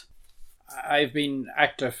about that? I've been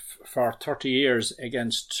active for 30 years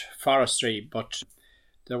against forestry, but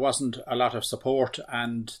there wasn't a lot of support,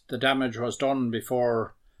 and the damage was done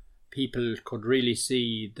before people could really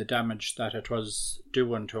see the damage that it was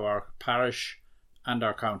doing to our parish and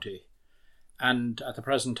our county. And at the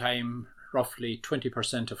present time, roughly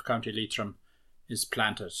 20% of County Leitrim is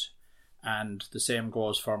planted, and the same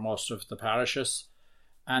goes for most of the parishes.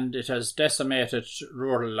 And it has decimated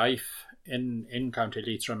rural life in County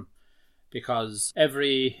Leitrim, because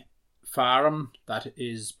every farm that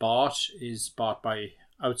is bought by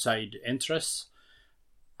outside interests,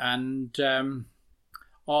 and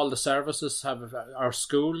all the services our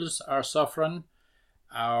schools are suffering,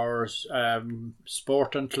 our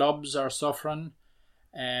sporting clubs are suffering.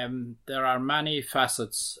 There are many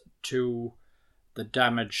facets to the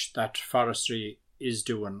damage that forestry is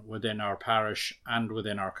doing within our parish and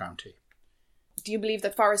within our county. Do you believe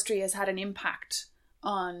that forestry has had an impact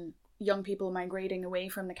on young people migrating away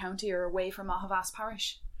from the county or away from Ahavas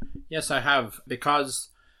parish? Yes, I have, because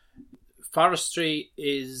forestry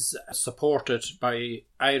is supported by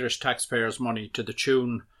Irish taxpayers' money to the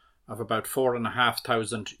tune of about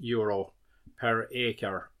 €4,500 per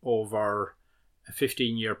acre over a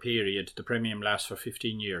 15-year period. The premium lasts for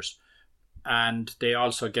 15 years. And they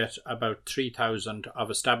also get about 3,000 of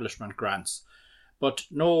establishment grants. But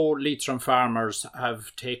no Leitrim farmers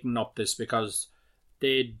have taken up this because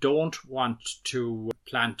they don't want to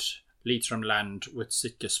plant Leitrim land with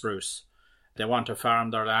Sitka spruce. They want to farm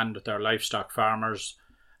their land with their livestock farmers.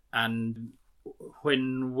 And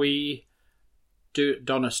when we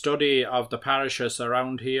done a study of the parishes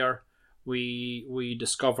around here, we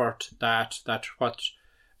discovered that what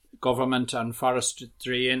government and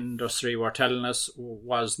forestry industry were telling us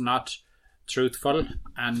was not truthful,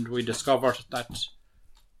 and we discovered that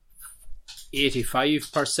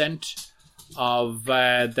 85% of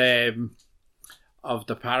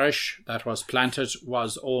the parish that was planted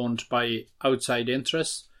was owned by outside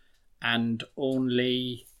interests, and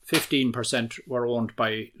only 15% were owned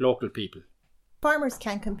by local people. farmers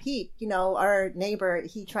can compete. You know, our neighbor,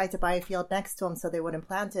 he tried to buy a field next to him so they wouldn't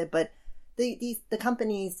plant it, but the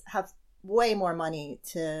companies have way more money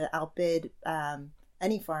to outbid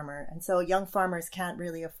any farmer, and so young farmers can't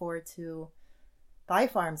really afford to buy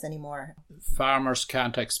farms anymore. Farmers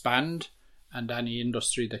can't expand, and any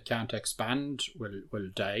industry that can't expand will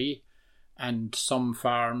die. And some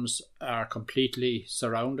farms are completely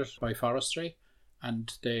surrounded by forestry,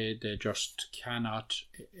 and they just cannot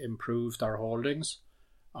improve their holdings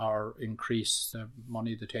or increase the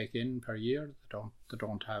money they take in per year. They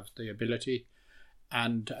don't have the ability.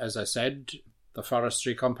 And as I said, the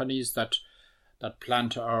forestry companies that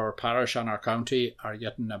plant our parish and our county are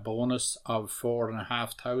getting a bonus of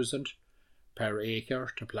 4,500 per acre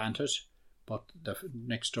to plant it, but the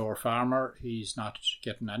next door farmer, he's not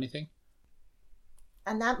getting anything.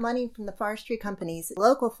 And that money from the forestry companies,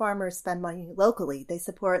 local farmers spend money locally. They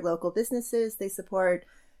support local businesses, they support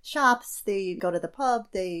shops, they go to the pub,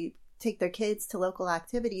 they take their kids to local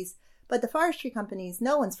activities. But the forestry companies,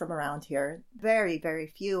 no one's from around here, very, very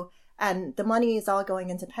few. And the money is all going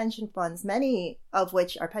into pension funds, many of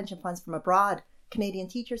which are pension funds from abroad, Canadian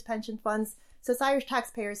teachers' pension funds. So it's Irish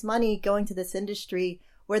taxpayers' money going to this industry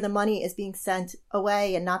where the money is being sent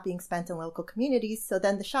away and not being spent in local communities. So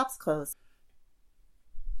then the shops close.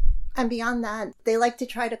 And beyond that, they like to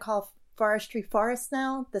try to call forestry forests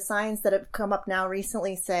now. The signs that have come up now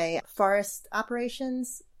recently say forest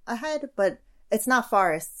operations ahead, but it's not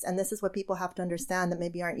forests. And this is what people have to understand that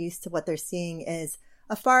maybe aren't used to what they're seeing is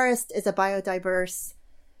a forest is a biodiverse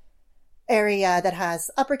area that has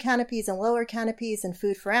upper canopies and lower canopies and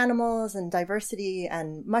food for animals and diversity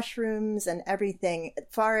and mushrooms and everything.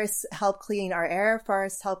 Forests help clean our air.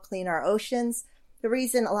 Forests help clean our oceans. The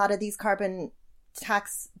reason a lot of these carbon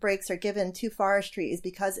tax breaks are given to forestry is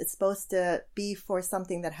because it's supposed to be for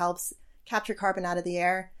something that helps capture carbon out of the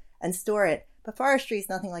air and store it. But forestry is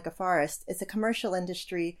nothing like a forest. It's a commercial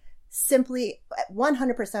industry, simply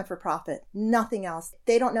 100% for profit, nothing else.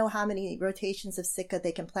 They don't know how many rotations of Sitka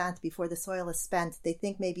they can plant before the soil is spent. They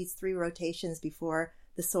think maybe it's 3 rotations before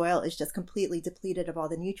the soil is just completely depleted of all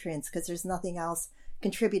the nutrients because there's nothing else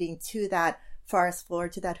contributing to that forest floor,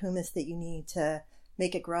 to that humus that you need to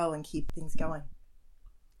make it grow and keep things going.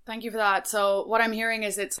 Thank you for that. So what I'm hearing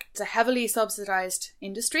is it's a heavily subsidized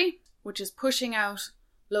industry, which is pushing out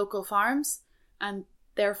local farms and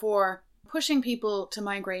therefore pushing people to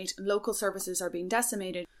migrate. Local services are being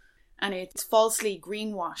decimated, and it's falsely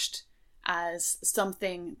greenwashed as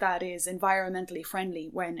something that is environmentally friendly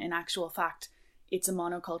when in actual fact it's a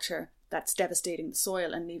monoculture that's devastating the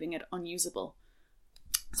soil and leaving it unusable.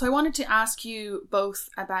 So I wanted to ask you both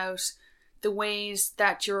about the ways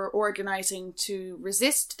that you're organising to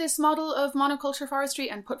resist this model of monoculture forestry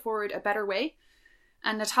and put forward a better way.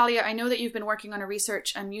 And Natalia, I know that you've been working on a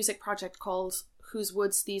research and music project called Whose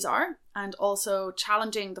Woods These Are, and also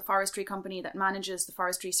challenging the forestry company that manages the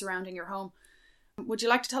forestry surrounding your home. Would you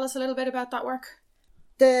like to tell us a little bit about that work?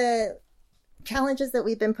 The challenges that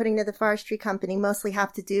we've been putting to the forestry company mostly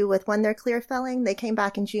have to do with when they're clear felling. They came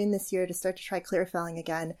back in June this year to start to try clear felling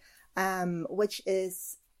again, which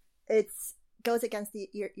is... it goes against the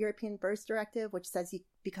European Birds Directive, which says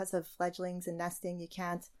because of fledglings and nesting, you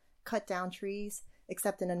can't cut down trees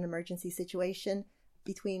except in an emergency situation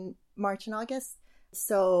between March and August.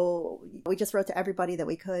 So we just wrote to everybody that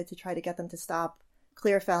we could to try to get them to stop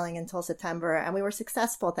clear felling until September. And we were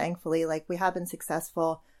successful, thankfully. Like, we have been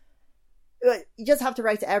successful. You just have to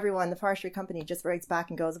write to everyone. The forestry company just writes back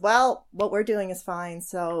and goes, well, what we're doing is fine.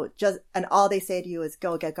 And all they say to you is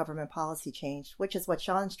go get government policy changed, which is what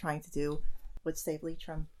Sean's trying to do with Save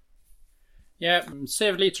Leitrim. Yeah,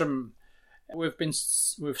 Save Leitrim,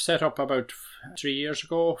 we've set up about 3 years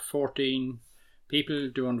ago, 14 people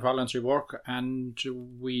doing voluntary work, and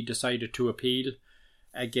we decided to appeal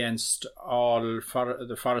against all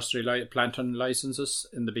the forestry planting licenses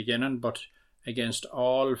in the beginning, but against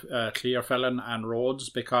all clear felling and roads,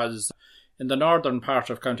 because in the northern part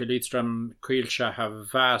of County Leitrim, Coillte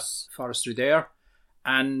have vast forestry there,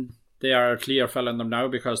 and they are clear felling them now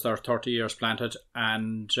because they're 30 years planted,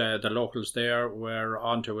 and the locals there were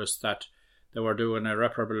onto us that they were doing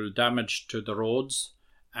irreparable damage to the roads,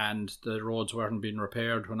 and the roads weren't being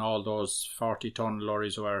repaired when all those 40-ton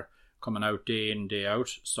lorries were coming out day in, day out.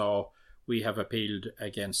 So we have appealed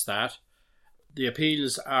against that. The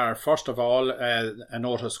appeals are, first of all, a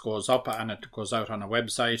notice goes up and it goes out on a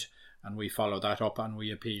website, and we follow that up and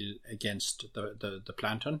we appeal against the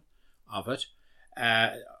planting of it.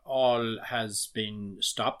 All has been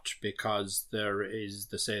stopped because there is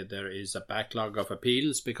a backlog of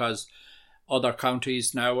appeals, because Other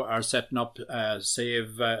counties now are setting up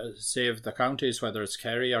Save the Counties, whether it's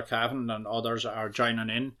Kerry or Cavan, and others are joining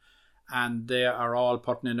in, and they are all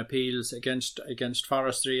putting in appeals against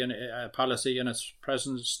forestry and policy in its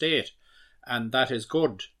present state, and that is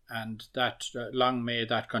good, and that long may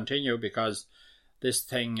that continue, because this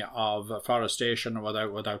thing of forestation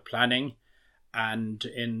without planning and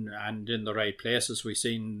in the right places. We've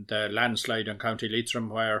seen the landslide in County Leitrim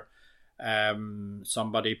where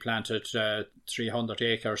somebody planted 300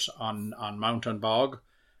 acres on Mountain Bog,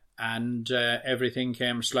 and everything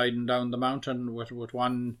came sliding down the mountain with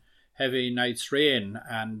one heavy night's rain,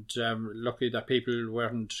 and lucky that people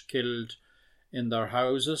weren't killed in their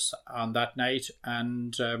houses on that night,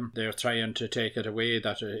 and they're trying to take it away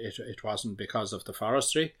that it wasn't because of the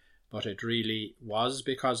forestry, but it really was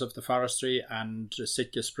because of the forestry and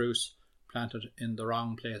Sitka spruce planted in the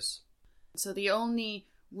wrong place. So the only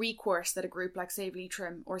recourse that a group like Save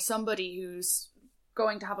Leitrim, or somebody who's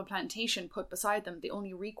going to have a plantation put beside them, the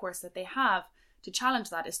only recourse that they have to challenge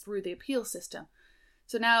that is through the appeal system.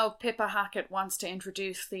 So now Pippa Hackett wants to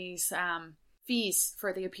introduce these fees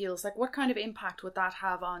for the appeals. Like, what kind of impact would that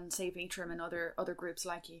have on Save Leitrim and other groups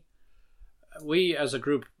like you? We as a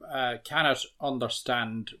group cannot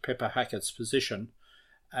understand Pippa Hackett's position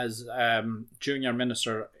as junior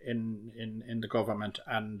minister in the government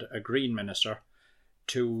and a Green minister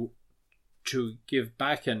to give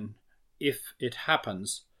backing, if it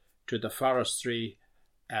happens, to the forestry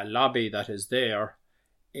lobby that is there.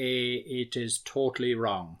 It is totally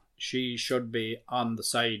wrong. She should be on the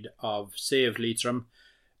side of Save Leitrim,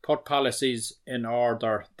 put policies in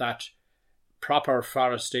order that proper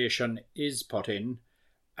forestation is put in.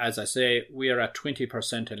 As I say, we are at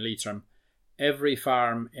 20% in Leitrim. Every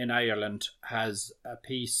farm in Ireland has a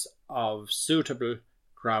piece of suitable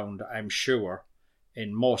ground, I'm sure,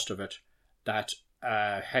 in most of it, that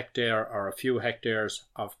a hectare or a few hectares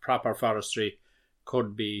of proper forestry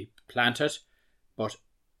could be planted. But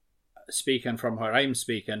speaking from where I'm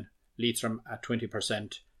speaking, Leitrim at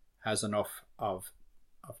 20% has enough of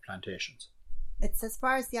plantations. It's as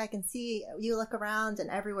far as the eye can see. You look around and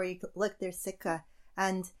everywhere you look, there's Sitka.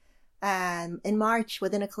 And in March,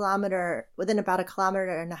 within about a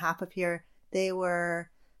kilometre and a half of here, they were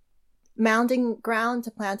mounding ground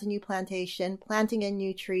to plant a new plantation, planting in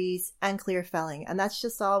new trees, and clear felling. And that's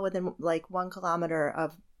just all within like 1 kilometre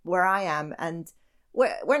of where I am. And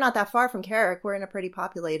we're not that far from Carrick. We're in a pretty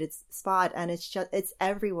populated spot, and it's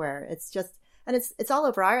everywhere. And it's all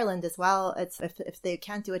over Ireland as well. It's if they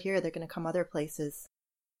can't do it here, they're going to come other places.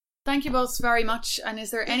 Thank you both very much. And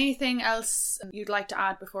is there anything else you'd like to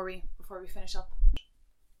add before we finish up?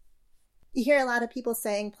 You hear a lot of people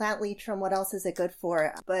saying plant Leitrim, what else is it good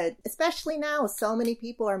for? But especially now, so many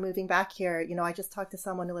people are moving back here. You know, I just talked to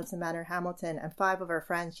someone who lives in Manorhamilton, and 5 of her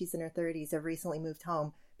friends, she's in her 30s, have recently moved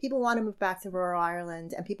home. People want to move back to rural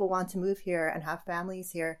Ireland, and people want to move here and have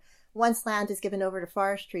families here. Once land is given over to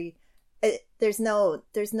forestry, there's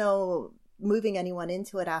no moving anyone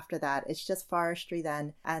into it after that. It's just forestry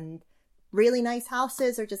then, and really nice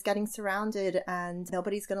houses are just getting surrounded, and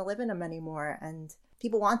nobody's going to live in them anymore. And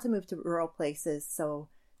people want to move to rural places, so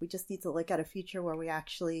we just need to look at a future where we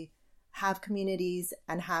actually have communities,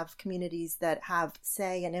 and have communities that have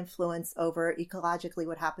say and influence over ecologically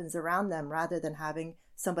what happens around them, rather than having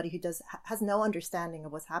somebody who has no understanding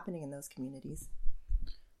of what's happening in those communities.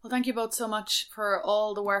 Well, thank you both so much for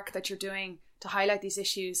all the work that you're doing to highlight these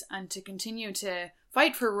issues and to continue to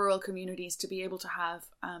fight for rural communities to be able to have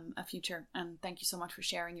a future. And thank you so much for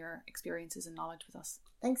sharing your experiences and knowledge with us.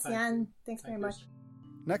 Thanks, Jan. Thanks very much.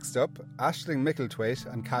 Next up, Aisling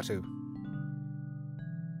Micklethwaite and Catu.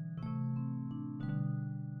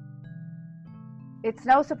 It's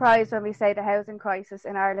no surprise when we say the housing crisis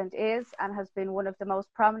in Ireland is and has been one of the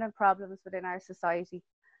most prominent problems within our society.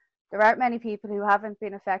 There aren't many people who haven't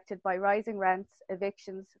been affected by rising rents,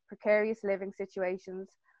 evictions, precarious living situations,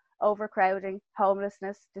 overcrowding,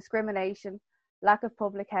 homelessness, discrimination, lack of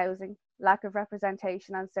public housing, lack of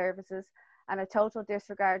representation and services, and a total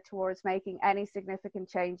disregard towards making any significant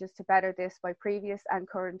changes to better this by previous and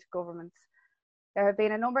current governments. There have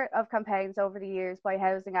been a number of campaigns over the years by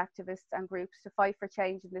housing activists and groups to fight for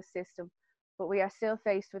change in this system, but we are still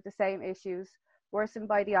faced with the same issues, worsened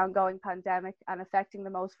by the ongoing pandemic and affecting the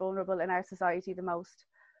most vulnerable in our society the most,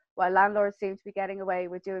 while landlords seem to be getting away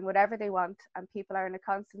with doing whatever they want and people are in a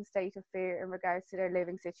constant state of fear in regards to their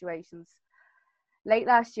living situations. Late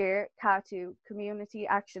last year, CATU, Community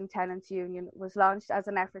Action Tenants Union, was launched as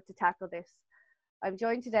an effort to tackle this. I'm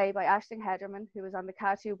joined today by Aisling Hederman, who is on the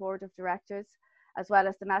CATU Board of Directors, as well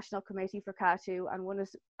as the National Committee for CATU, and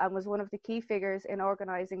was one of the key figures in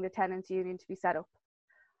organising the Tenants Union to be set up.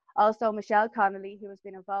 Also, Michelle Connolly, who has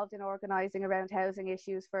been involved in organising around housing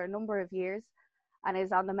issues for a number of years and is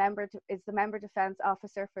the member defence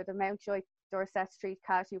officer for the Mountjoy Dorset Street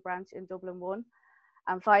CATU branch in Dublin 1.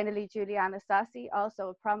 And finally, Juliana Sassi, also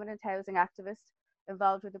a prominent housing activist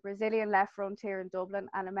involved with the Brazilian Left Frontier in Dublin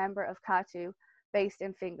and a member of CATU based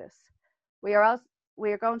in Finglas. We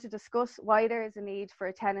are going to discuss why there is a need for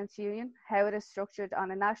a tenants' union, how it is structured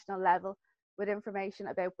on a national level with information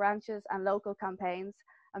about branches and local campaigns,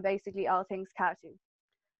 and basically all things CATU.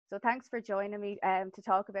 So thanks for joining me to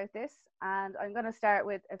talk about this. And I'm going to start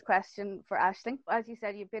with a question for Aisling. As you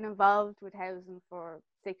said, you've been involved with housing for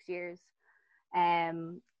 6 years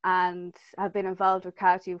and have been involved with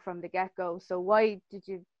CATU from the get-go. So why did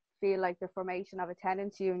you feel like the formation of a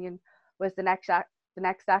tenants' union was the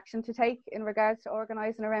next action to take in regards to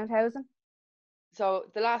organising around housing? So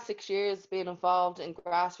the last 6 years being involved in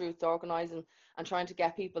grassroots organising and trying to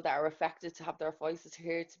get people that are affected to have their voices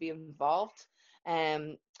heard to be involved.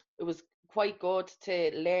 It was quite good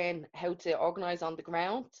to learn how to organise on the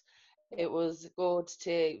ground. It was good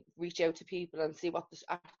to reach out to people and see what the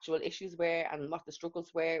actual issues were and what the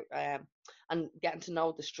struggles were, and getting to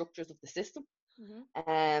know the structures of the system.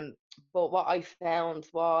 But what I found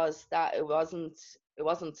was that it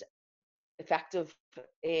wasn't effective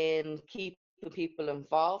in keeping people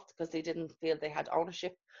involved because they didn't feel they had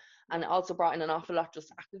ownership, and it also brought in an awful lot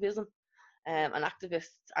just activism and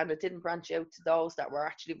activists, and it didn't branch out to those that were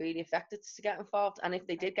actually really affected to get involved. And if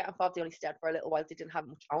they did get involved, they only stayed for a little while. They didn't have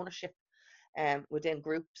much ownership within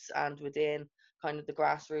groups and within kind of the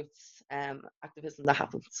grassroots activism that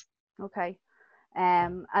happens. Okay.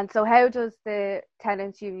 And so how does the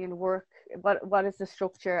tenants' union work? What is the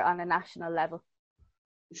structure on a national level?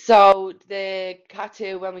 So the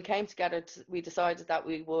CATU, when we came together, we decided that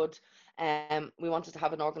we wanted to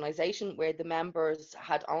have an organisation where the members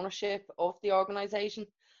had ownership of the organisation.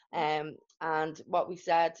 And what we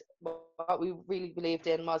really believed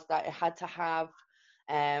in was that it had to have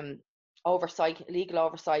oversight, legal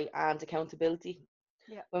oversight and accountability.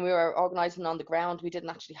 Yeah. When we were organising on the ground, we didn't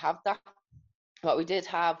actually have that. What we did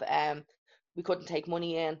have, we couldn't take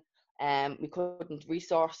money in, we couldn't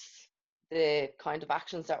resource the kind of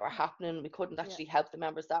actions that were happening. We couldn't actually help the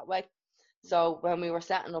members that way. So when we were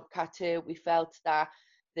setting up CATU, we felt that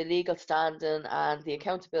the legal standing and the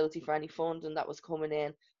accountability for any funding that was coming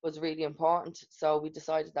in was really important. So we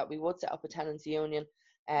decided that we would set up a tenants' union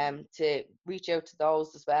to reach out to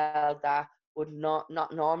those as well that would not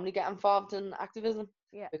normally get involved in activism,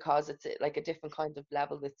 because it's like a different kind of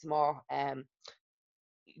level. It's more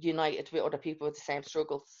united with other people with the same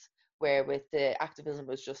struggles, where with the activism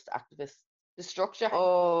was just activists. The structure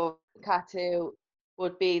of CATU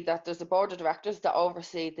would be that there's a board of directors that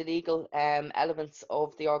oversee the legal elements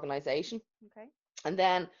of the organisation. Okay. And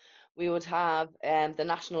then we would have the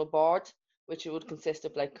national board, which would consist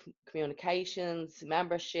of like communications,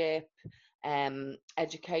 membership,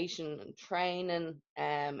 education and training,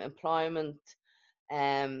 employment,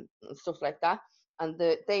 and stuff like that. And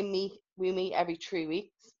we meet every 3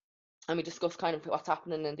 weeks, and we discuss kind of what's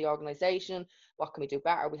happening in the organisation, what can we do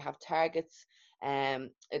better. We have targets.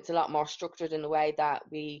 It's a lot more structured in the way that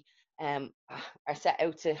we are set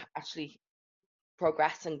out to actually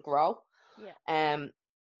progress and grow. So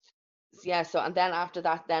and then after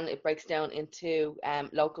that, then it breaks down into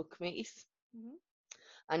local committees.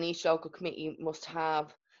 And each local committee must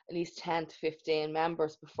have at least 10 to 15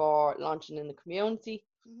 members before launching in the community.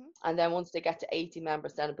 And then once they get to 80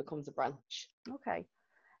 members, then it becomes a branch. Okay.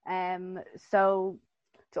 So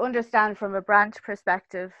to understand from a branch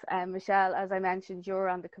perspective, Michelle, as I mentioned, you're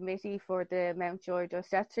on the committee for the Mountjoy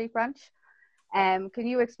Dorset Street branch. Can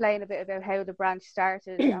you explain a bit about how the branch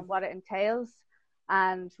started and what it entails,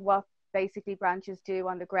 and what basically branches do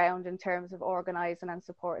on the ground in terms of organising and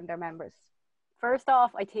supporting their members? First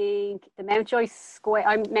off, I think the Mountjoy Square,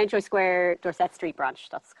 I'm Mountjoy Square Dorset Street branch.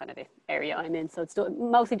 That's kind of the area I'm in. So it's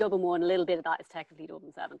mostly Dublin 1. A little bit of that is technically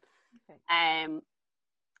Dublin 7. Okay.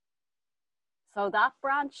 So that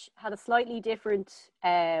branch had a slightly different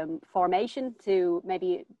formation to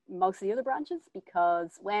maybe most of the other branches,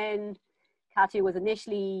 because when CATU was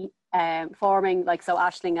initially forming, like so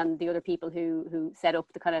Aisling and the other people who set up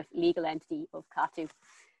the kind of legal entity of CATU,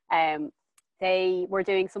 they were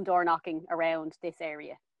doing some door knocking around this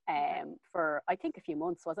area for I think a few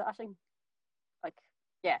months. Was it, Aisling?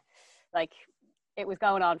 Like it was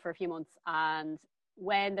going on for a few months, and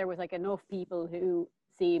when there was like enough people who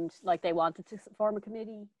seemed like they wanted to form a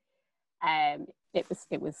committee,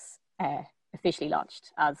 it was officially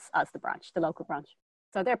launched as the branch, the local branch.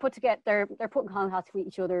 So they're put together, they're put in contact with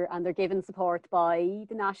each other, and they're given support by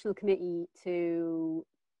the national committee to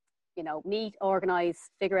meet, organize,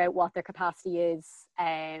 figure out what their capacity is.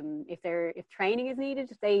 If training is needed,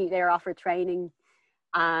 they're offered training.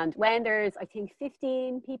 And when there's, I think,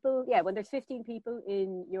 15 people, when there's 15 people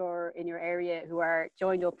in your area who are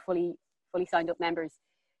joined up, fully signed up members,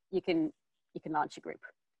 you can launch a group.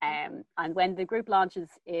 And when the group launches,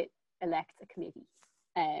 it elects a committee.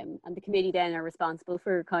 And the committee then are responsible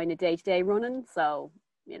for kind of day-to-day running. So,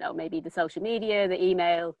 maybe the social media, the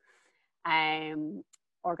email,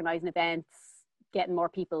 organising events, getting more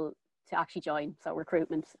people to actually join. So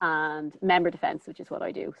recruitment and member defence, which is what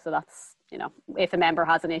I do. So that's, if a member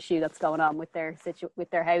has an issue that's going on with their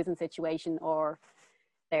housing situation or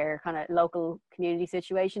their kind of local community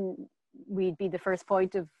situation, we'd be the first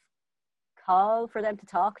point of call for them to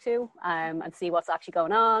talk to, and see what's actually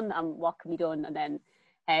going on and what can be done, and then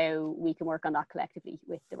how we can work on that collectively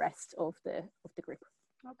with the rest of the group.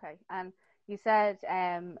 Okay. And you said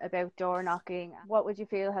about door knocking. What would you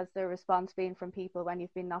feel has the response been from people when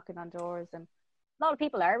you've been knocking on doors? And a lot of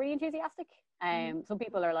people are really enthusiastic. Some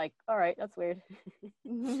people are like, all right, that's weird.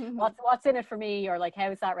 What's in it for me? Or like,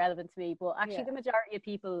 how is that relevant to me? But actually the majority of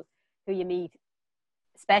people who you meet,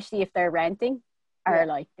 especially if they're renting, are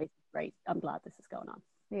like, right, I'm glad this is going on.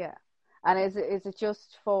 Yeah. And is it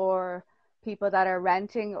just for people that are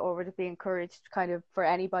renting, or would it be encouraged kind of for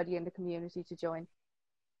anybody in the community to join?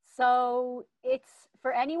 So it's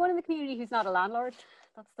for anyone in the community who's not a landlord.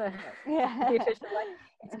 That's the official way.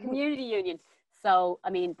 It's a community union. So, I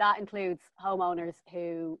mean, that includes homeowners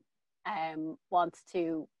who want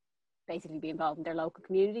to basically be involved in their local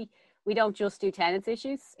community. We don't just do tenants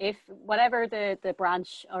issues. If whatever the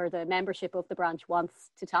branch or the membership of the branch wants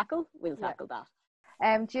to tackle, we'll tackle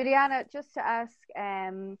that. Juliana, just to ask,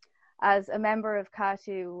 as a member of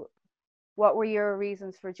CATU, what were your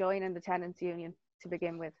reasons for joining the tenants union to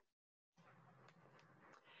begin with?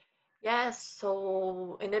 Yes,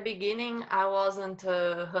 so in the beginning, I wasn't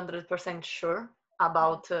 100% sure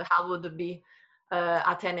about how would it be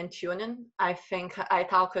a tenant union. I think I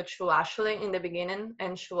talked to Ashley in the beginning,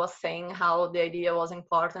 and she was saying how the idea was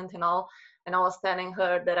important and all, and I was telling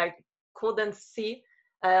her that I couldn't see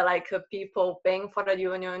people paying for a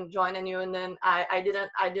union, join a union. I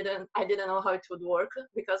didn't know how it would work,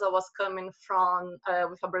 because I was coming from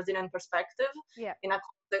with a Brazilian perspective, in a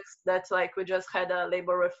context that like we just had a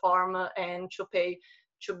labor reform, and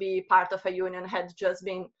to be part of a union had just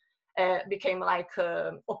been became like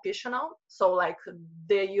optional. So like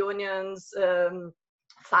the unions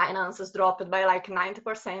finances dropped by like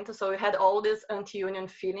 90%. So we had all this anti-union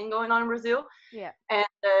feeling going on in Brazil. Yeah. And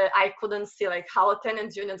I couldn't see like how a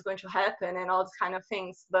tenants union is going to happen and all these kind of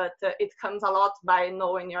things. But it comes a lot by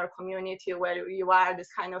knowing your community, where you are, these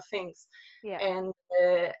kind of things. Yeah. And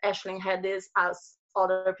Aisling had this as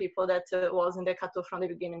other people that was in the CATU from the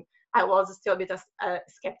beginning. I was still a bit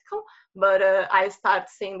skeptical, but I started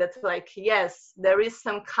seeing that like, yes, there is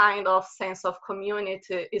some kind of sense of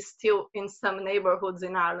community is still in some neighborhoods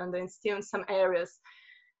in Ireland and still in some areas.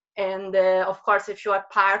 And of course, if you are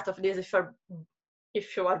part of this,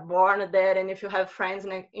 if you are born there and if you have friends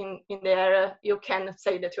in the area, you can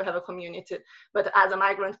say that you have a community. But as a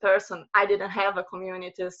migrant person, I didn't have a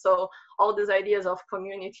community. So all these ideas of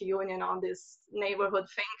community union on this neighborhood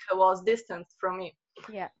thing was distant from me.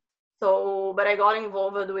 Yeah. So, but I got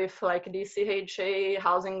involved with like DCHA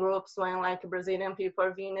housing groups when like Brazilian people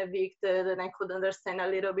are being evicted, and I could understand a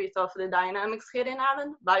little bit of the dynamics here in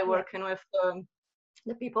Ireland by working with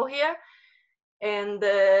the people here. And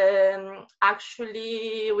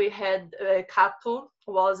actually we had CATU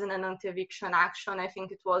was in an anti-eviction action, I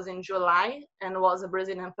think it was in July, and was a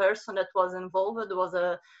Brazilian person that was involved. It was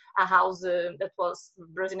a house that was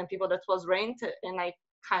Brazilian people that was rented, and I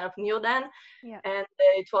kind of knew then. Yeah. And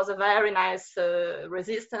it was a very nice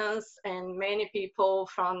resistance, and many people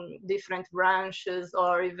from different branches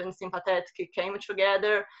or even sympathetic came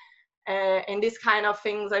together. And this kind of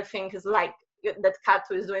things I think is like that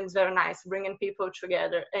CATU is doing is very nice, bringing people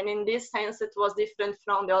together. And in this sense, it was different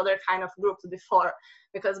from the other kind of groups before,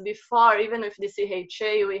 because before, even with the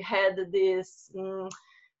CHA, we had this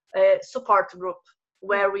support group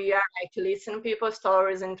where we are like listening people's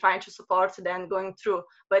stories and trying to support them going through.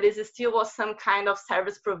 But it still was some kind of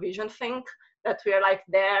service provision thing that we are like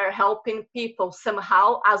there helping people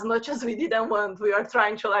somehow, as much as we didn't want. We are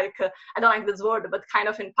trying to like, I don't like this word, but kind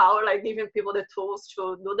of empower, like giving people the tools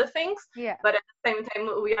to do the things. Yeah. But at the same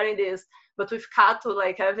time, we are in this. But with CATU,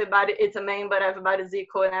 like everybody, it's a member, everybody's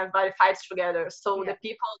equal, and everybody fights together. So the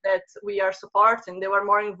people that we are supporting, they were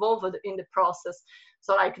more involved in the process.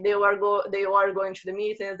 So like they were going to the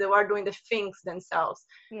meetings, they were doing the things themselves.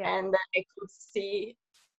 Yeah. And I could see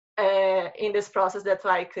in this process that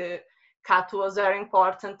like CAT was very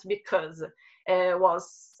important because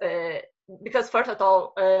because first of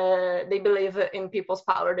all, they believe in people's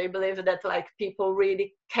power. They believe that like people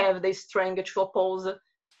really have the strength to oppose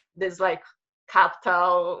this like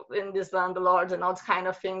capital in this landlords and all these kind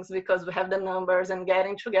of things, because we have the numbers and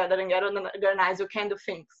getting together and getting organized, you can do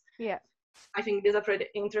things. Yeah. I think this is a pretty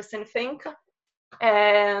interesting thing.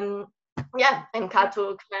 And yeah, and CAT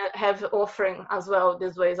will have offering as well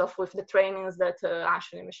these ways of with the trainings that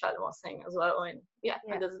Ashley and Michelle was saying as well. And yeah.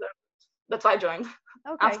 And that's why I joined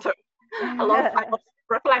after a long time of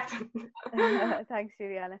reflecting. Thanks,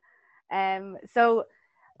 Juliana. So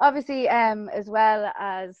obviously, as well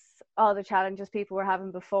as all the challenges people were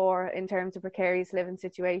having before in terms of precarious living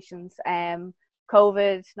situations,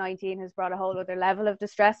 COVID-19 has brought a whole other level of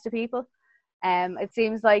distress to people. It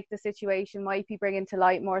seems like the situation might be bringing to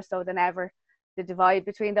light more so than ever the divide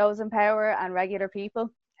between those in power and regular people.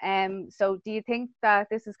 So do you think that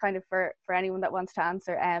this is kind of for anyone that wants to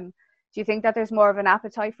answer? Do you think that there's more of an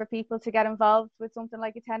appetite for people to get involved with something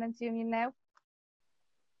like a tenants union now?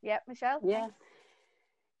 Yeah, Michelle?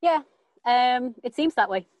 Yeah. It seems that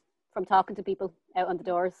way from talking to people out on the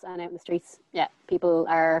doors and out in the streets. Yeah, people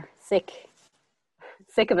are sick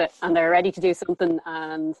of it and they're ready to do something.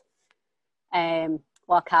 And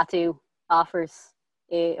what CATU offers,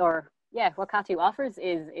 is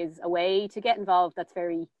a way to get involved that's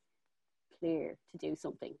very clear to do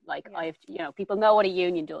something. Like people know what a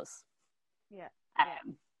union does. Yeah.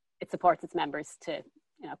 It supports its members to,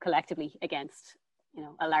 collectively against,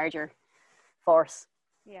 a larger force.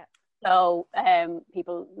 Yeah. So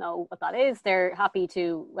people know what that is. They're happy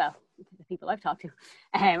to, the people I've talked to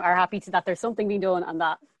are happy that there's something being done and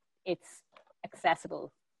that it's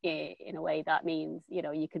accessible in a way that means,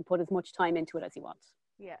 you can put as much time into it as you want.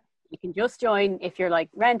 Yeah. You can just join if you're like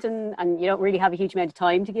renting and you don't really have a huge amount of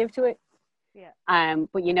time to give to it. Yeah.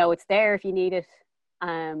 But it's there if you need it.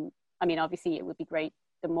 Obviously it would be great.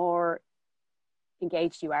 The more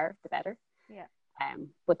engaged you are, the better. Yeah.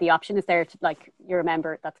 But the option is there to, like, you're a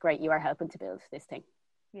member, that's great. You are helping to build this thing.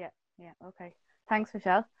 Yeah. Okay. Thanks,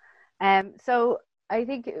 Michelle. So I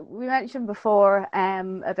think we mentioned before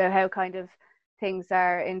about how kind of things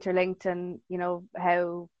are interlinked and,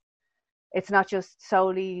 how it's not just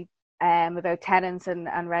solely about tenants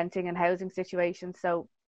and renting and housing situations. So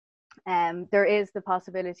there is the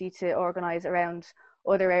possibility to organise around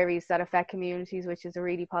other areas that affect communities, which is a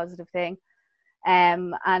really positive thing.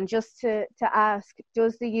 And just to ask,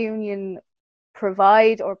 does the union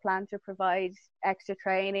provide or plan to provide extra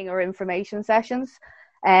training or information sessions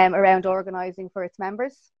around organising for its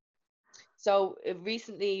members? So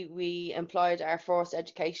recently we employed our first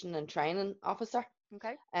education and training officer.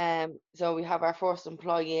 Okay. So we have our first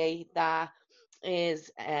employee that is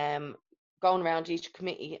going around each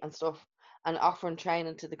committee and stuff and offering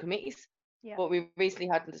training to the committees. Yeah. But we recently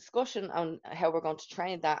had a discussion on how we're going to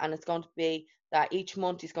train that, and it's going to be that each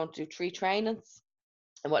month he's going to do 3 trainings.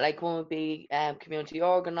 And one would be community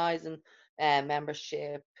organising,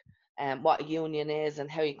 membership, what a union is and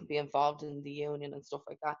how you can be involved in the union and stuff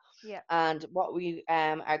like that. Yeah. And what we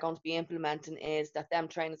are going to be implementing is that them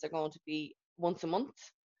trainings are going to be once a month.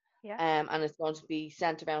 Yeah. And it's going to be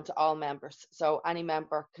sent around to all members. So any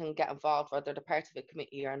member can get involved whether they're part of a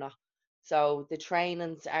committee or not. So the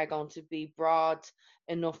trainings are going to be broad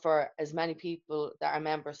enough for as many people that are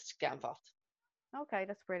members to get involved. Okay,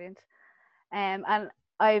 that's brilliant. And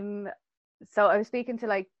I was speaking to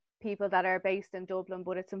like people that are based in Dublin,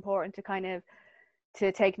 but it's important to kind of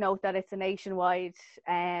to take note that it's a nationwide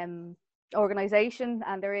organisation,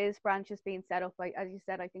 and there is branches being set up, like as you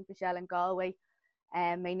said, I think Michelle in Galway,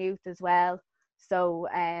 Maynooth as well. So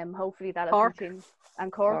hopefully that'll Cork. continue,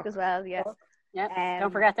 and Cork as well. Yeah. Cork. Yeah.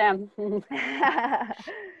 Don't forget them.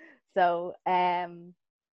 So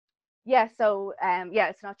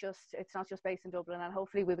it's not just based in Dublin, and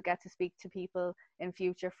hopefully we will get to speak to people in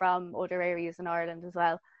future from other areas in Ireland as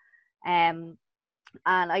well. And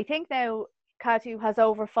I think now CATU has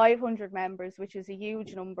over 500 members, which is a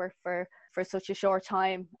huge number for such a short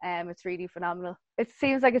time. It's really phenomenal. It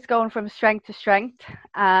seems like it's going from strength to strength,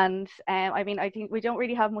 and I think we don't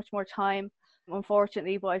really have much more time,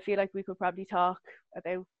 unfortunately, but I feel like we could probably talk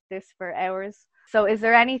about this for hours. So is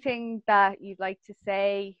there anything that you'd like to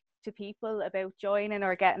say to people about joining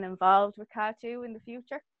or getting involved with CATU in the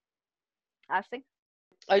future? Aisling?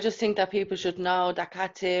 I just think that people should know that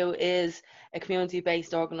CATU is a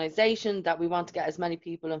community-based organisation, that we want to get as many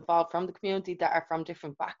people involved from the community that are from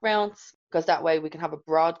different backgrounds, because that way we can have a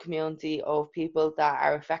broad community of people that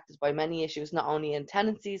are affected by many issues, not only in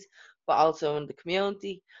tenancies, but also in the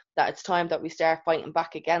community, that it's time that we start fighting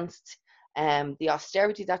back against the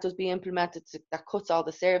austerity that was being implemented that cuts all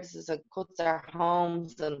the services and cuts our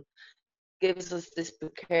homes and gives us this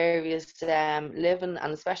precarious living,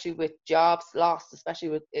 and especially with jobs lost, especially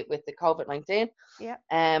with the COVID-19. Yeah.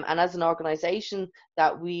 And as an organisation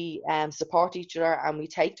that we support each other and we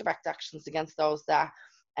take direct actions against those that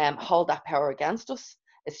hold that power against us.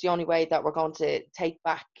 It's the only way that we're going to take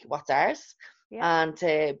back what's ours and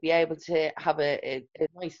to be able to have a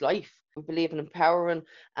nice life. We believe in empowering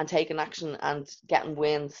and taking action and getting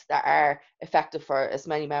wins that are effective for as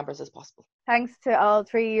many members as possible. Thanks to all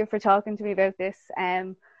three of you for talking to me about this.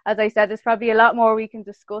 As I said, there's probably a lot more we can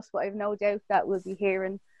discuss, but I've no doubt that we'll be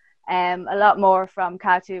hearing a lot more from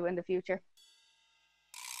CATU in the future.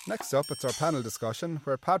 Next up, it's our panel discussion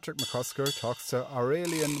where Patrick McCusker talks to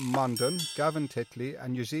Aurélien Mondon, Gavin Titley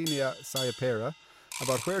and Eugenia Sayapera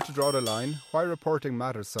about where to draw the line, why reporting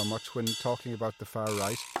matters so much when talking about the far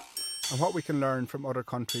right, and what we can learn from other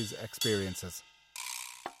countries' experiences.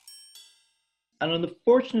 An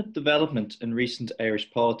unfortunate development in recent Irish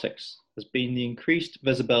politics has been the increased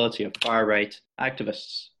visibility of far-right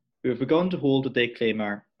activists who have begun to hold what they claim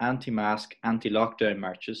are anti-mask, anti-lockdown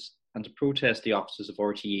marches and to protest the offices of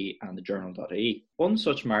RTE and the Journal.ie. One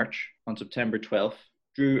such march on September 12th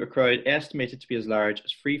drew a crowd estimated to be as large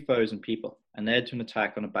as 3,000 people and led to an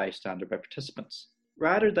attack on a bystander by participants.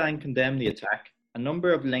 Rather than condemn the attack, a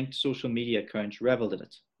number of linked social media accounts revelled in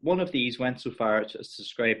it. One of these went so far as to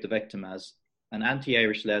describe the victim as an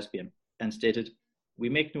anti-Irish lesbian and stated, "We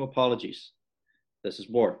make no apologies. This is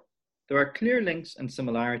war." There are clear links and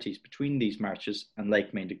similarities between these marches and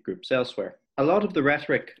like-minded groups elsewhere. A lot of the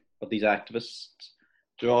rhetoric of these activists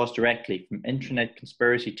draws directly from internet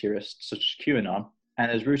conspiracy theorists such as QAnon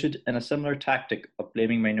and is rooted in a similar tactic of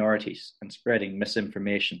blaming minorities and spreading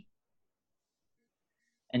misinformation.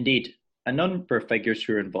 Indeed, a number of figures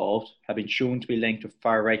who are involved have been shown to be linked with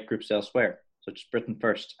far-right groups elsewhere, such as Britain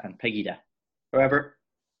First and Pegida. However,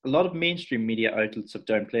 a lot of mainstream media outlets have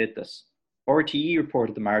downplayed this. RTE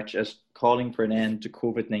reported the march as calling for an end to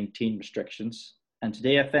COVID-19 restrictions, and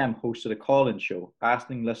Today FM hosted a call-in show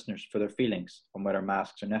asking listeners for their feelings on whether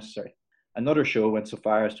masks are necessary. Another show went so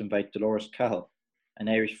far as to invite Dolores Cahill, an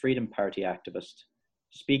Irish Freedom Party activist,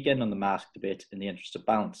 to speak in on the mask debate in the interest of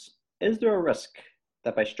balance. Is there a risk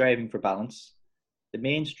that by striving for balance, the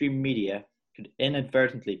mainstream media could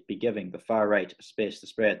inadvertently be giving the far right a space to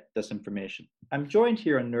spread disinformation? I'm joined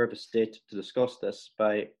here on Nervous State to discuss this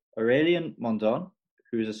by Aurélien Mondon,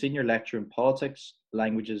 who is a senior lecturer in politics,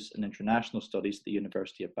 languages and international studies at the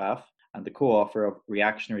University of Bath and the co-author of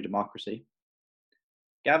Reactionary Democracy.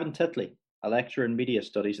 Gavin Titley, a lecturer in media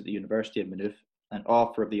studies at the University of Maynooth and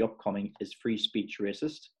author of the upcoming Is Free Speech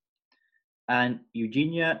Racist? And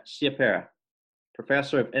Eugenia Sayapera,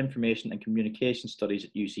 Professor of Information and Communication Studies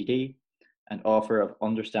at UCD and author of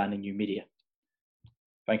Understanding New Media.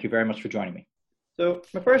 Thank you very much for joining me. So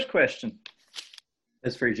my first question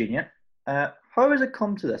is for Eugenia. How has it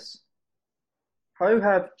come to this? How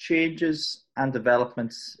have changes and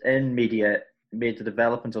developments in media made the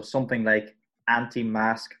development of something like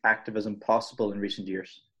anti-mask activism possible in recent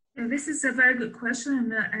years? This is a very good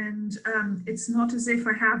question, and it's not as if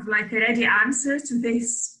I have like a ready answer to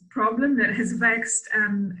this problem that has vexed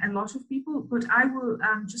a lot of people, but I will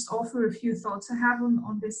just offer a few thoughts I have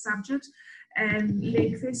on this subject and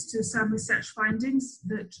link this to some research findings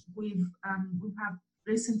that we've had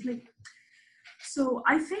recently. So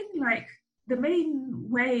I think like the main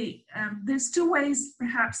way, there's two ways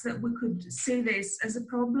perhaps that we could see this as a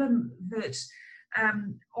problem that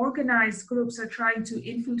organized groups are trying to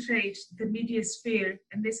infiltrate the media sphere,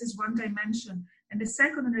 and this is one dimension. And the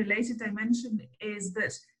second and related dimension is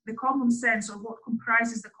that the common sense, or what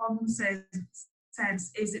comprises the common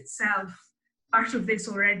sense, is itself part of this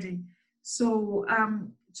already. So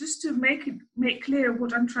just to make clear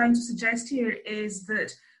what I'm trying to suggest here is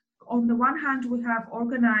that on the one hand, we have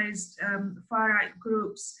organized far-right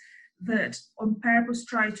groups that on purpose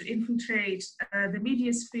try to infiltrate the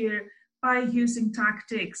media sphere by using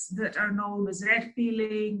tactics that are known as red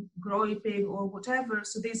pilling, groyping, or whatever.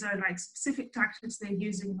 So these are like specific tactics they're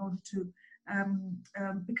using in order to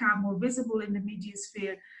become more visible in the media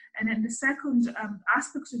sphere. And then the second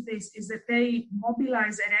aspect of this is that they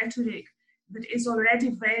mobilize a rhetoric that is already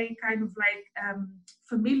very kind of like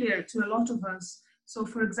familiar to a lot of us. So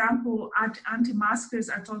for example, anti-maskers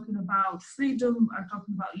are talking about freedom, are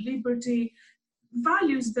talking about liberty,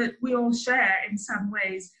 values that we all share in some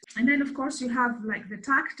ways. And then of course you have like the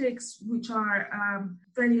tactics, which are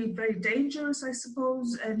very, very dangerous, I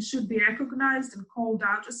suppose, and should be recognized and called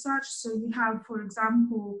out as such. So you have, for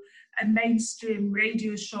example, a mainstream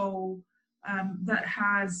radio show that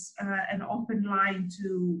has an open line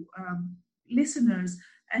to listeners,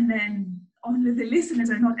 and then only the listeners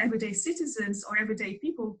are not everyday citizens or everyday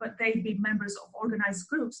people, but they'd be members of organized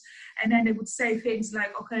groups. And then they would say things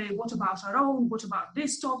like, okay, what about our own? What about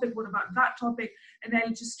this topic? What about that topic? And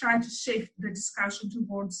then just try to shift the discussion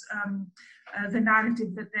towards the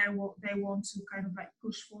narrative that they want to kind of like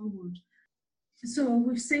push forward. So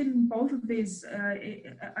we've seen both of these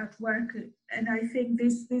at work, and I think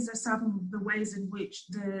these are some of the ways in which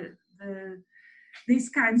these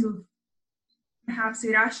kinds of perhaps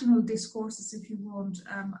irrational discourses, if you want,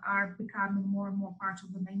 are becoming more and more part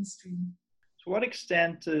of the mainstream. To what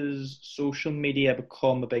extent does social media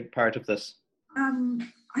become a big part of this?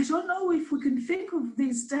 I don't know if we can think of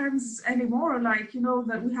these terms anymore, like,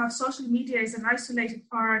 that we have social media as an isolated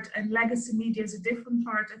part and legacy media as a different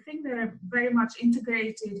part. I think they're very much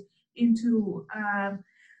integrated into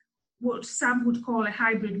what some would call a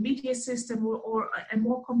hybrid media system, or a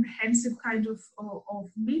more comprehensive kind of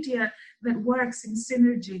media that works in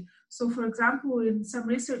synergy. So, for example, in some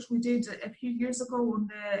research we did a few years ago on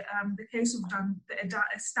the case of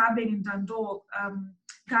a stabbing in Dundalk,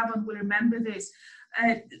 Gavin will remember this.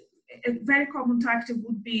 A very common tactic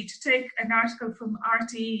would be to take an article from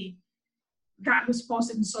RTE that was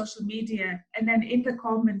posted in social media, and then in the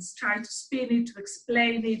comments try to spin it, to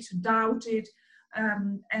explain it, to doubt it,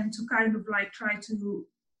 and to kind of like try to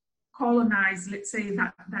colonize, let's say,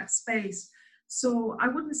 that space. So I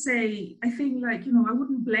wouldn't say, I think like, I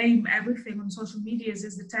wouldn't blame everything on social media as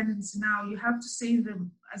is the tendency now. You have to see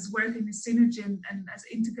them as working in synergy and as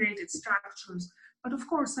integrated structures. But of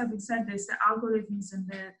course, having said this, the algorithms and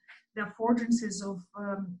the affordances of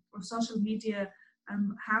social media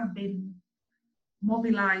have been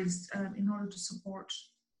mobilized in order to support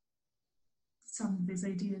some of these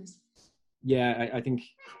ideas. Yeah, I think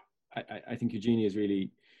Eugenia is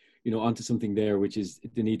really, onto something there, which is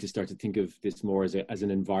the need to start to think of this more as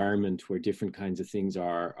an environment where different kinds of things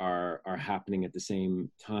are happening at the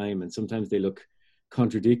same time, and sometimes they look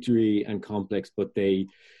contradictory and complex, but they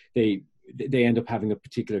end up having a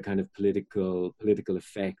particular kind of political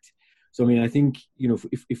effect. So, I mean, I think,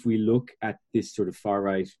 if we look at this sort of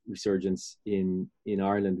far-right resurgence in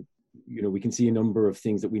Ireland, we can see a number of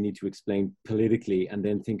things that we need to explain politically and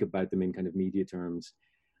then think about them in kind of media terms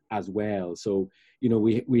as well. So,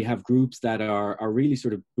 we have groups that are really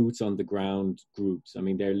sort of boots on the ground groups. I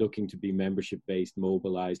mean, they're looking to be membership-based,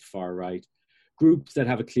 mobilized, far-right groups that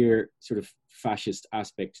have a clear sort of fascist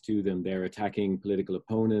aspect to them. They're attacking political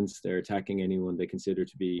opponents. They're attacking anyone they consider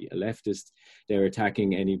to be a leftist. They're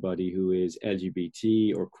attacking anybody who is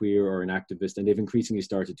LGBT or queer or an activist, and they've increasingly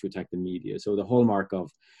started to attack the media. So the hallmark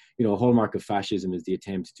of fascism is the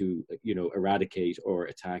attempt to, eradicate or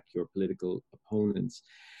attack your political opponents.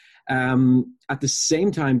 At the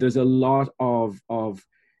same time, there's a lot of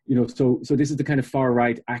so this is the kind of far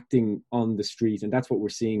right acting on the street, and that's what we're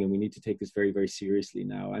seeing, and we need to take this very, very seriously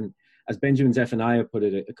now. And as Benjamin Zephaniah put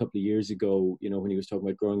it a couple of years ago, when he was talking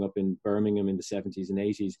about growing up in Birmingham in the 70s and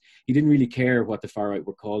 80s, he didn't really care what the far right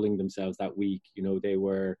were calling themselves that week. They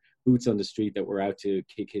were boots on the street that were out to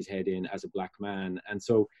kick his head in as a black man. And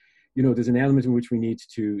so, there's an element in which we need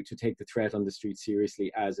to take the threat on the street seriously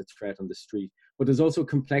as a threat on the street. But there's also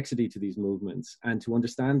complexity to these movements, and to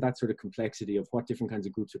understand that sort of complexity of what different kinds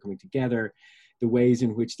of groups are coming together, the ways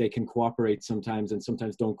in which they can cooperate sometimes and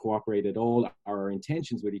sometimes don't cooperate at all, our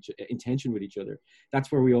intention with each other. That's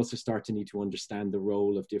where we also start to need to understand the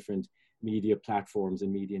role of different media platforms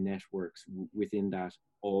and media networks within that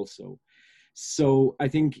also. So I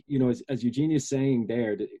think, as Eugenia is saying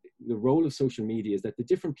there, the role of social media is that the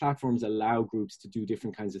different platforms allow groups to do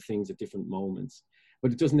different kinds of things at different moments,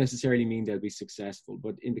 but it doesn't necessarily mean they'll be successful.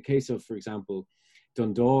 But in the case of, for example,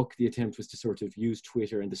 Dundalk, the attempt was to sort of use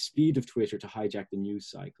Twitter and the speed of Twitter to hijack the news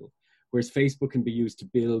cycle, whereas Facebook can be used to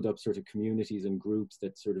build up sort of communities and groups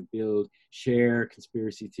that sort of share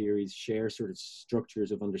conspiracy theories, share sort of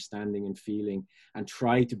structures of understanding and feeling, and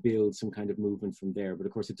try to build some kind of movement from there. But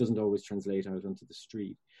of course, it doesn't always translate out onto the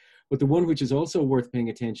street. But the one which is also worth paying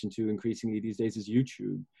attention to increasingly these days is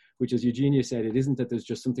YouTube, which, as Eugenia said, it isn't that there's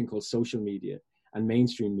just something called social media and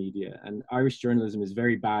mainstream media. And Irish journalism is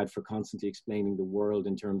very bad for constantly explaining the world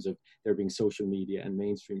in terms of there being social media and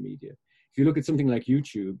mainstream media. If you look at something like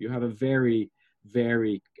YouTube, you have a very,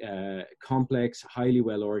 very complex, highly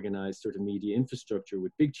well-organized sort of media infrastructure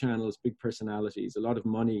with big channels, big personalities, a lot of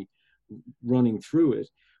money running through it,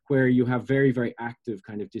 where you have very, very active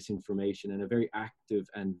kind of disinformation and a very active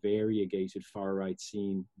and variegated far-right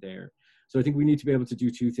scene there. So I think we need to be able to do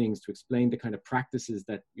two things: to explain the kind of practices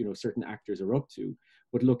that certain actors are up to,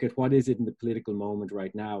 but look at what is it in the political moment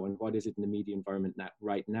right now, and what is it in the media environment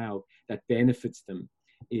right now that benefits them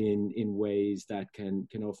in ways that can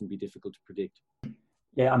often be difficult to predict.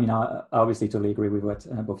 Yeah, I mean, I obviously totally agree with what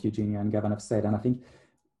both Eugenia and Gavin have said, and I think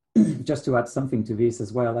just to add something to this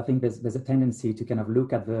as well, I think there's a tendency to kind of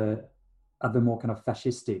look at the more kind of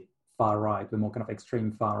fascistic far right, the more kind of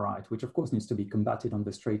extreme far right, which of course needs to be combated on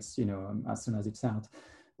the streets, as soon as it's out.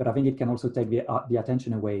 But I think it can also take the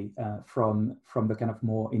attention away from the kind of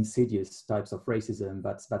more insidious types of racism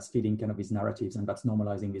that's feeding kind of these narratives and that's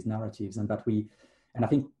normalizing these narratives, and I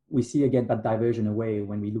think we see again that diversion away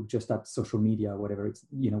when we look just at social media, whatever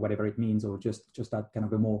it means, or just at kind of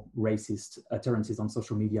the more racist utterances on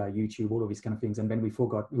social media, YouTube, all of these kind of things, and then we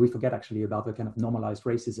forget actually about the kind of normalized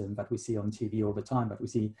racism that we see on TV all the time, that we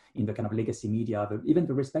see in the kind of legacy media, even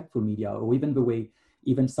the respectful media, or even the way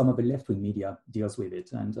even some of the left-wing media deals with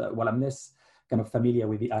it. And while I'm less kind of familiar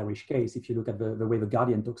with the Irish case, if you look at the way The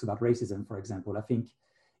Guardian talks about racism, for example, I think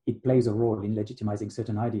it plays a role in legitimizing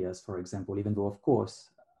certain ideas, for example, even though, of course,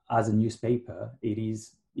 as a newspaper,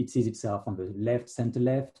 it sees itself on the left,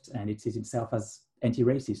 center-left, and it sees itself as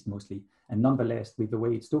anti-racist mostly. And nonetheless, with the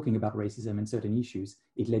way it's talking about racism and certain issues,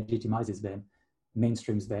 it legitimizes them,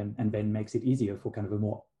 mainstreams them, and then makes it easier for kind of a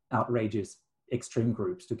more outrageous extreme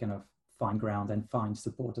groups to kind of find ground and find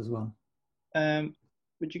support as well.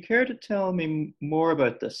 Would you care to tell me more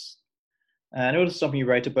about this? I know this is something you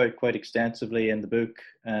write about quite extensively in the book.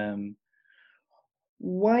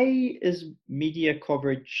 Why is media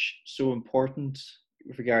coverage so important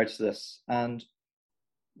with regards to this? And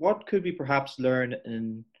what could we perhaps learn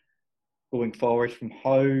in going forward from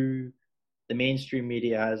how the mainstream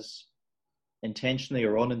media has intentionally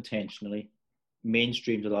or unintentionally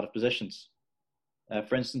mainstreamed a lot of positions?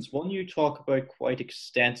 For instance, one you talk about quite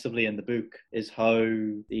extensively in the book is how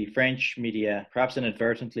the French media, perhaps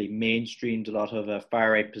inadvertently, mainstreamed a lot of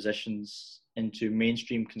far-right positions into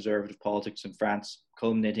mainstream conservative politics in France,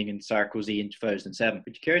 culminating in Sarkozy in 2007.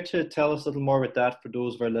 Would you care to tell us a little more about that for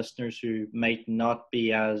those of our listeners who might not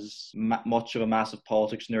be as much of a massive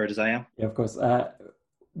politics nerd as I am? Yeah, of course.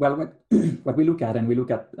 Well, what we look at, and we look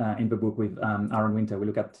at in the book with Aaron Winter, we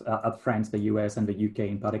look at France, the US, and the UK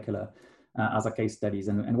in particular, as our case studies.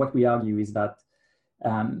 And what we argue is that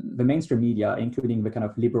the mainstream media, including the kind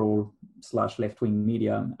of liberal / left-wing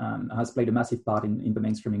media, has played a massive part in the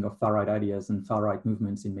mainstreaming of far-right ideas and far-right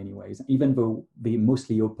movements in many ways, even though they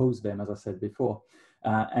mostly oppose them, as I said before.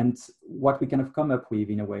 And what we kind of come up with,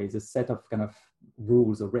 in a way, is a set of kind of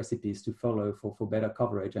rules or recipes to follow for better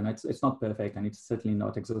coverage. And it's not perfect, and it's certainly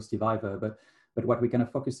not exhaustive either, but what we kind of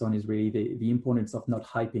focus on is really the importance of not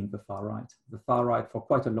hyping the far right. The far right for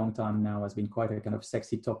quite a long time now has been quite a kind of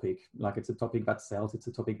sexy topic. Like, it's a topic that sells, it's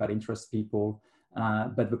a topic that interests people.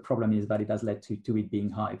 But the problem is that it has led to it being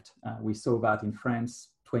hyped. We saw that in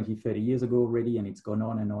France 20, 30 years ago already, and it's gone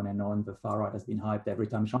on and on and on. The far right has been hyped every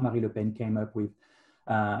time Jean-Marie Le Pen came up with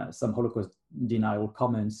some Holocaust denial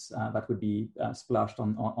comments that would be splashed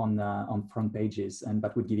on front pages, and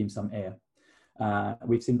that would give him some air.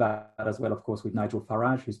 We've seen that as well, of course, with Nigel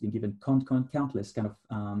Farage, who's been given countless kind of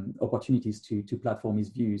opportunities to platform his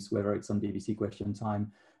views, whether it's on BBC Question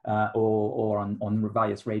Time or on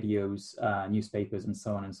various radios, newspapers, and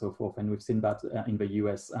so on and so forth. And we've seen that in the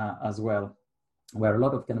US as well, where a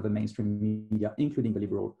lot of kind of the mainstream media, including the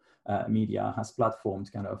liberal media, has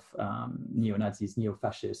platformed kind of neo-Nazis,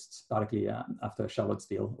 neo-fascists, particularly after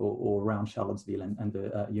Charlottesville or around Charlottesville and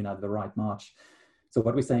the Unite the Right march. So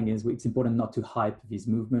what we're saying is it's important not to hype these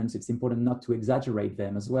movements. It's important not to exaggerate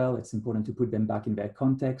them as well. It's important to put them back in their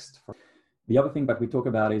context. The other thing that we talk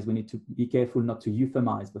about is we need to be careful not to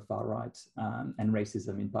euphemize the far right and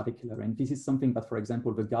racism in particular. And this is something that, for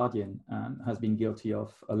example, The Guardian has been guilty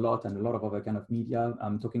of a lot, and a lot of other kind of media.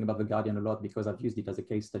 I'm talking about The Guardian a lot because I've used it as a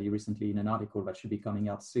case study recently in an article that should be coming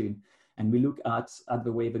out soon. And we look at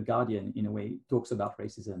the way The Guardian, in a way, talks about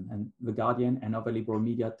racism. And The Guardian and other liberal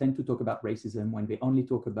media tend to talk about racism when they only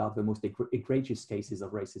talk about the most egregious cases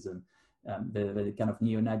of racism. The kind of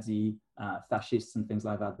neo-Nazi, fascists and things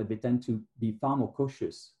like that, but they tend to be far more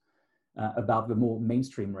cautious about the more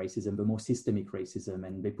mainstream racism, the more systemic racism,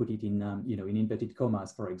 and they put it in, in inverted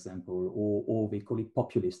commas, for example, or they call it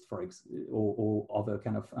populist, or other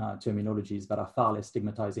kind of terminologies that are far less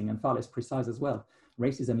stigmatizing and far less precise as well.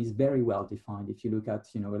 Racism is very well defined. If you look at,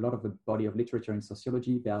 a lot of the body of literature in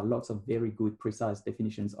sociology, there are lots of very good, precise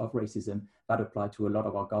definitions of racism that apply to a lot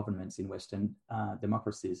of our governments in Western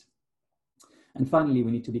democracies. And finally,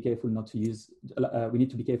 we need to be careful we need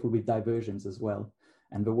to be careful with diversions as well.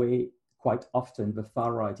 And the way quite often the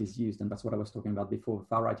far right is used, and that's what I was talking about before, the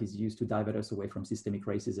far right is used to divert us away from systemic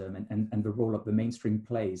racism and the role of the mainstream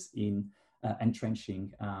plays in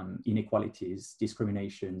entrenching inequalities,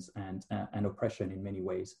 discriminations, and oppression in many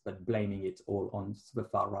ways, but blaming it all on the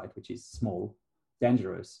far right, which is small,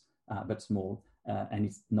 dangerous, but small, and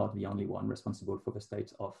it's not the only one responsible for the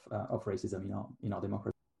state of racism in our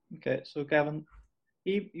democracy. Okay, so Gavin,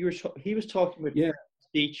 he was talking about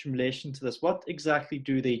speech in relation to this. What exactly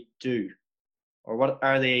do they do, or what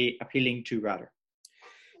are they appealing to, rather?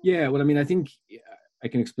 Yeah, well, I mean, I think I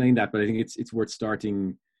can explain that, but I think it's worth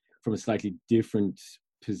starting from a slightly different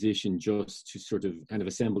position, just to sort of kind of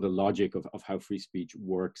assemble the logic of how free speech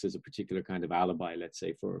works as a particular kind of alibi, let's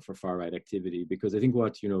say, for far right activity. Because I think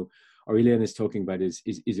what Aurélien is talking about is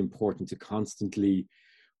important to constantly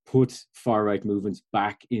put far right movements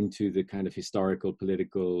back into the kind of historical,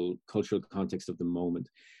 political, cultural context of the moment.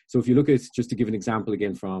 So if you look at, just to give an example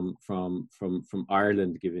again from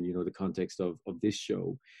Ireland, given the context of this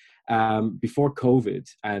show, before COVID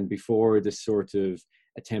and before this sort of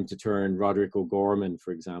attempt to turn Roderick O'Gorman,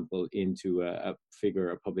 for example, into a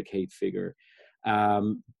public hate figure,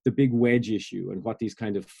 the big wedge issue, and what these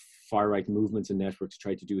kind of far-right movements and networks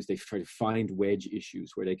try to do is they try to find wedge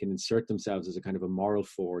issues where they can insert themselves as a kind of a moral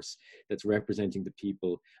force that's representing the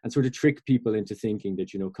people, and sort of trick people into thinking that,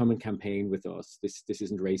 come and campaign with us. This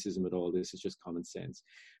isn't racism at all. This is just common sense.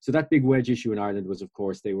 So that big wedge issue in Ireland was, of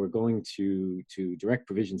course, they were going to direct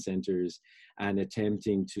provision centres and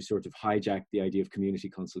attempting to sort of hijack the idea of community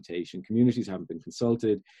consultation. Communities haven't been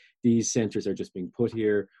consulted. These centres are just being put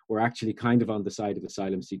here. We're actually kind of on the side of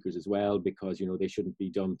asylum seekers as well, because, they shouldn't be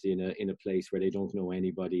dumped in a place where they don't know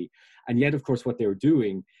anybody. And yet, of course, what they're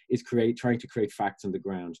doing is trying to create facts on the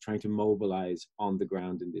ground, trying to mobilize on the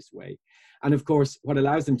ground in this way. And of course, what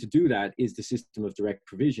allows them to do that is the system of direct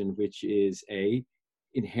provision, which is a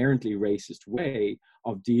inherently racist way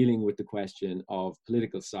of dealing with the question of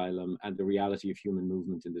political asylum and the reality of human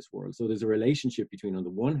movement in this world. So there's a relationship between, on the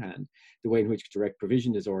one hand, the way in which direct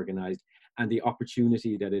provision is organized and the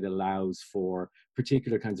opportunity that it allows for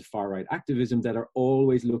particular kinds of far-right activism that are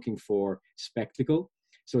always looking for spectacle.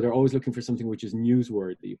 So they're always looking for something which is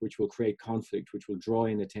newsworthy, which will create conflict, which will draw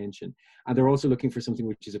in attention. And they're also looking for something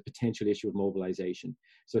which is a potential issue of mobilization,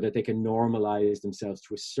 so that they can normalize themselves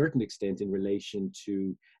to a certain extent in relation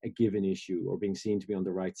to a given issue, or being seen to be on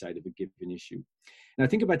the right side of a given issue. And I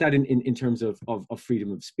think about that in terms of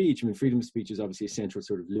freedom of speech. I mean, freedom of speech is obviously a central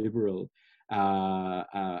sort of liberal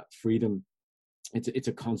freedom. It's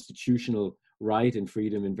a constitutional right and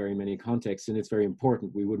freedom in very many contexts, and it's very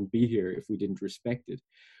important. We wouldn't be here if we didn't respect it.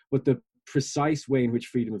 But the precise way in which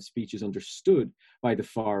freedom of speech is understood by the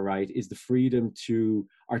far right is the freedom to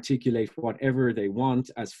articulate whatever they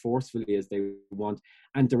want as forcefully as they want,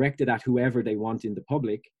 and direct it at whoever they want in the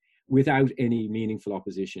public, without any meaningful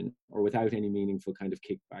opposition or without any meaningful kind of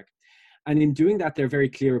kickback. And in doing that, they're very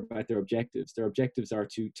clear about their objectives. Their objectives are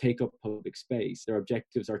to take up public space. Their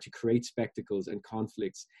objectives are to create spectacles and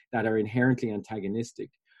conflicts that are inherently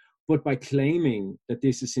antagonistic. But by claiming that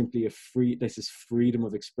this is simply this is freedom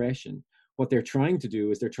of expression, what they're trying to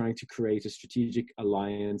do is they're trying to create a strategic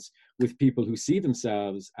alliance with people who see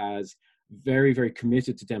themselves as very, very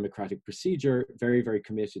committed to democratic procedure, very, very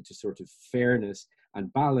committed to sort of fairness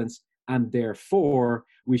and balance. And therefore,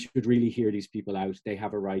 we should really hear these people out. They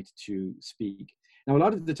have a right to speak. Now, a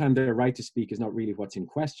lot of the time, their right to speak is not really what's in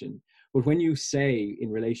question. But when you say,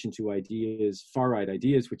 in relation to ideas, far-right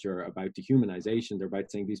ideas, which are about dehumanization, they're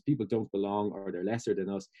about saying these people don't belong, or they're lesser than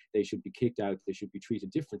us, they should be kicked out, they should be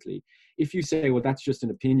treated differently. If you say, well, that's just an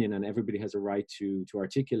opinion and everybody has a right to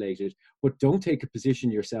articulate it, but don't take a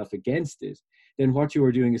position yourself against it, then what you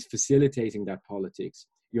are doing is facilitating that politics.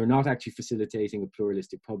 You're not actually facilitating a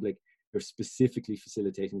pluralistic public. You're specifically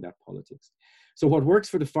facilitating that politics. So what works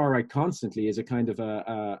for the far right constantly is a kind of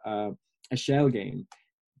a shell game.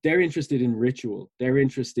 They're interested in ritual. They're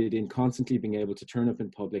interested in constantly being able to turn up in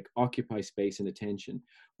public, occupy space and attention.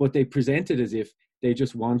 But they present it as if they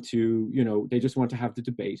just want to, they just want to have the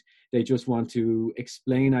debate. They just want to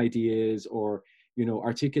explain ideas, or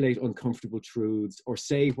articulate uncomfortable truths, or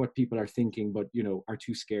say what people are thinking, but, are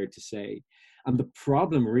too scared to say. And the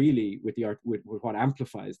problem really with what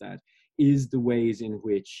amplifies that is the ways in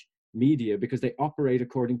which media, because they operate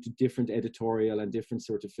according to different editorial and different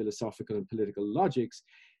sort of philosophical and political logics,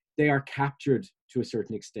 they are captured to a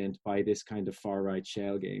certain extent by this kind of far-right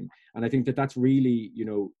shell game. And I think that that's really,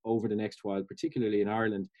 over the next while, particularly in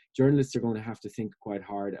Ireland, journalists are going to have to think quite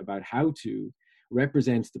hard about how to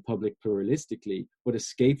represent the public pluralistically, but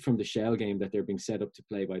escape from the shell game that they're being set up to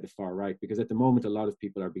play by the far right. Because at the moment, a lot of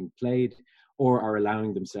people are being played or are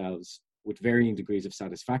allowing themselves, with varying degrees of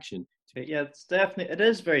satisfaction. Yeah, it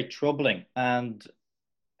is very troubling. And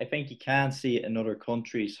I think you can see it in other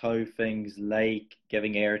countries how things like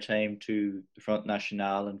giving airtime to the Front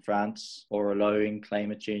National in France or allowing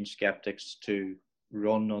climate change skeptics to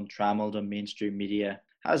run untrammeled on mainstream media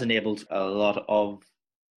has enabled a lot of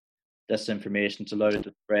disinformation to allow it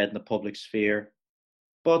to spread in the public sphere.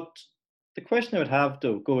 But the question I would have,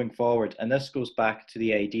 though, going forward, and this goes back to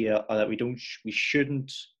the idea that we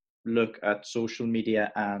shouldn't look at social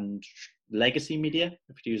media and legacy media,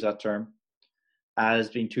 if you use that term, as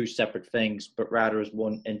being two separate things, but rather as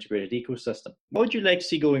one integrated ecosystem. What would you like to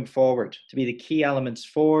see going forward to be the key elements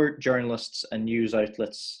for journalists and news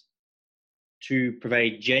outlets to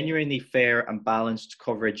provide genuinely fair and balanced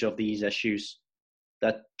coverage of these issues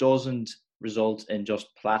that doesn't result in just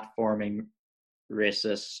platforming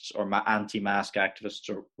racists or anti-mask activists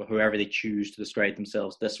or whoever they choose to describe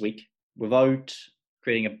themselves this week, without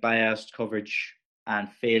creating a biased coverage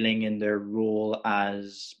and failing in their role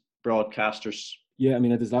as broadcasters? Yeah, I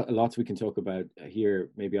mean, there's lots we can talk about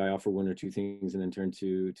here. Maybe I offer one or two things and then turn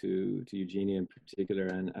to Eugenia in particular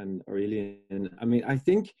and Aurélien. I mean, I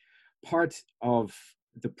think part of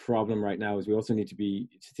the problem right now is we also need to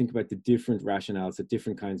think about the different rationales that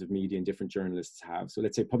different kinds of media and different journalists have. So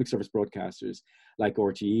let's say public service broadcasters like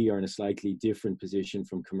RTE are in a slightly different position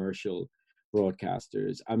from commercial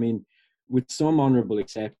broadcasters. I mean, with some honourable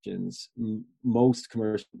exceptions, most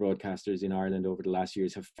commercial broadcasters in Ireland over the last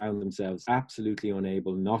years have found themselves absolutely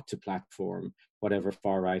unable not to platform whatever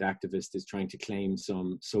far-right activist is trying to claim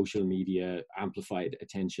some social media amplified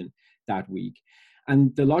attention that week.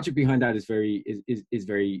 And the logic behind that is very,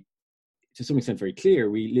 to some extent, very clear.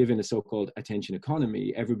 We live in a so-called attention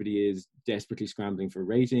economy. Everybody is desperately scrambling for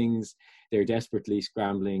ratings. They're desperately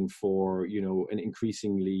scrambling for, an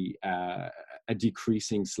increasingly a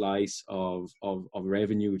decreasing slice of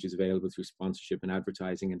revenue, which is available through sponsorship and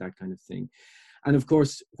advertising and that kind of thing. And of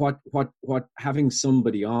course, what having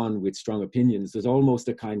somebody on with strong opinions, there's almost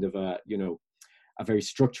a kind of a very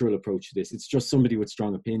structural approach to this. It's just somebody with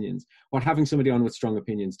strong opinions. What having somebody on with strong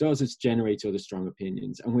opinions does is generates other strong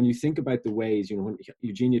opinions. And when you think about the ways, when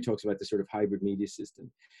Eugenia talks about the sort of hybrid media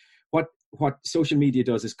system, what social media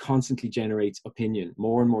does is constantly generates opinion,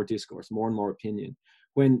 more and more discourse, more and more opinion.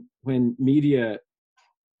 When media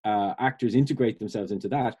actors integrate themselves into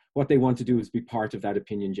that, what they want to do is be part of that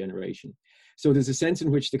opinion generation. So there's a sense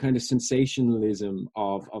in which the kind of sensationalism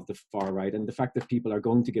of the far right and the fact that people are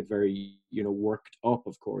going to get very, worked up,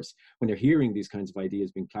 of course, when they're hearing these kinds of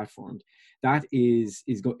ideas being platformed, that's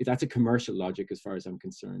a commercial logic as far as I'm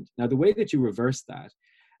concerned. Now, the way that you reverse that,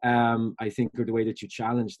 I think, or the way that you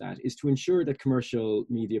challenge that is to ensure that commercial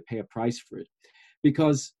media pay a price for it.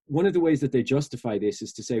 Because one of the ways that they justify this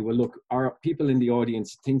is to say, well, look, our people in the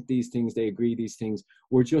audience think these things, they agree these things,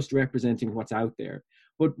 we're just representing what's out there.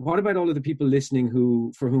 But what about all of the people listening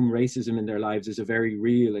for whom racism in their lives is a very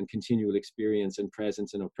real and continual experience and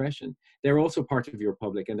presence and oppression? They're also part of your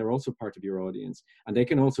public and they're also part of your audience. And they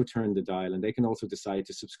can also turn the dial and they can also decide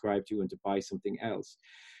to subscribe to you and to buy something else.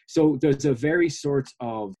 So there's a very sort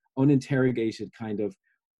of uninterrogated kind of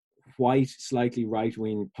white, slightly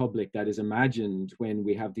right-wing public that is imagined when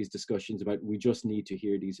we have these discussions about we just need to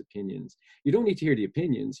hear these opinions. You don't need to hear the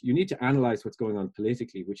opinions. You need to analyze what's going on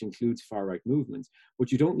politically, which includes far-right movements.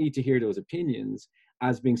 But you don't need to hear those opinions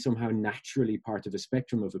as being somehow naturally part of a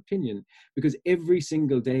spectrum of opinion, because every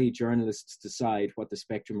single day journalists decide what the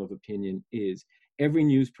spectrum of opinion is. Every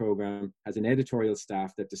news program has an editorial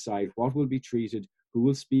staff that decide what will be treated, who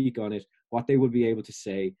will speak on it, what they will be able to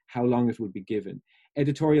say, how long it will be given.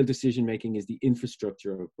 Editorial decision-making is the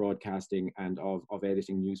infrastructure of broadcasting and of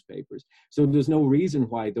editing newspapers. So there's no reason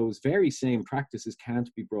why those very same practices can't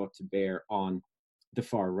be brought to bear on the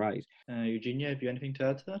far right. Eugenia, have you anything to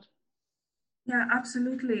add to that? Yeah,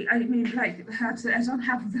 absolutely. I mean, I don't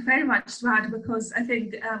have very much to add because I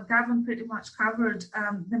think Gavin pretty much covered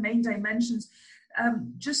the main dimensions.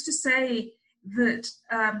 Just to say that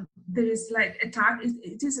there is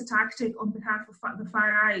it is a tactic on behalf of the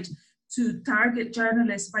far right to target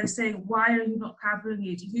journalists by saying, why are you not covering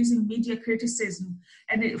it, using media criticism.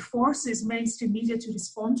 And it forces mainstream media to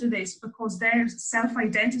respond to this because their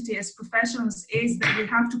self-identity as professionals is that we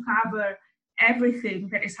have to cover everything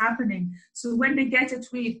that is happening. So when they get a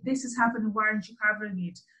tweet, this is happening, why aren't you covering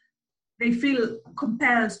it? They feel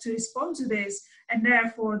compelled to respond to this, and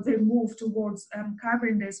therefore they move towards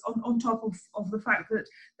covering this on top of the fact that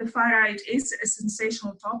the far right is a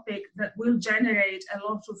sensational topic that will generate a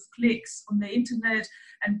lot of clicks on the internet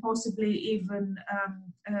and possibly even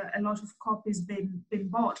a lot of copies being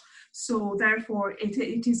bought. So therefore it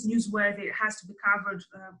is newsworthy, it has to be covered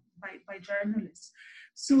by journalists.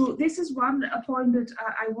 So this is a point that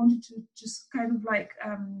I wanted to just kind of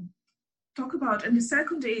talk about. And the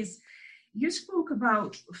second is, you spoke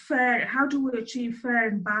about how do we achieve fair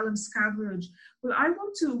and balanced coverage? Well, I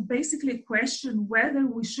want to basically question whether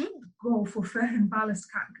we should go for fair and balanced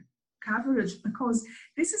coverage, because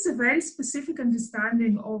this is a very specific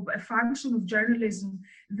understanding of a function of journalism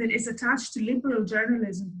that is attached to liberal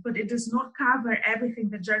journalism, but it does not cover everything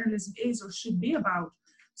that journalism is or should be about.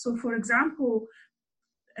 So, for example,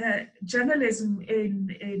 journalism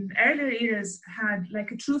in earlier eras had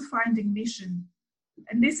like a truth-finding mission.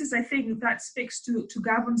 And this is, I think, that speaks to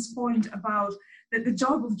Gavin's point about that the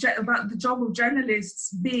job of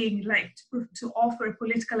journalists being like to offer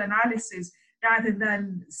political analysis rather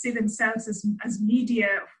than see themselves as media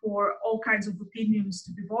for all kinds of opinions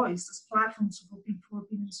to be voiced, as platforms for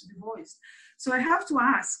opinions to be voiced. So I have to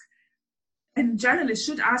ask, and journalists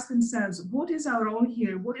should ask themselves, what is our role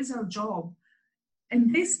here? What is our job?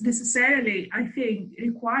 And this necessarily, I think,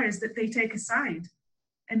 requires that they take a side.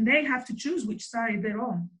 And they have to choose which side they're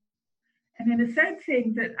on. And then the third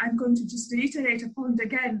thing that I'm going to just reiterate a point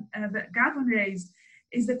again that Gavin raised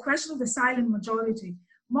is the question of the silent majority.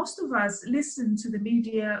 Most of us listen to the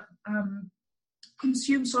media,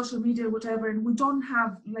 consume social media, whatever, and we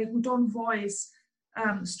don't voice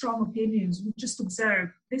strong opinions. We just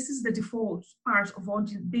observe. This is the default part of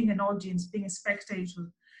being an audience, being a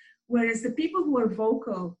spectator. Whereas the people who are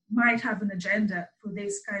vocal might have an agenda for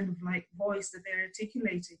this kind of like voice that they're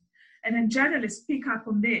articulating. And then journalists pick up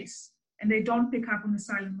on this and they don't pick up on the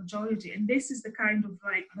silent majority. And this is the kind of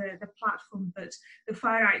like the platform that the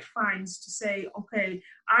far right finds to say, okay,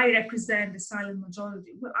 I represent the silent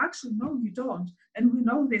majority. Well, actually, no, you don't. And we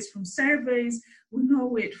know this from surveys. We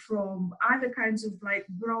know it from other kinds of like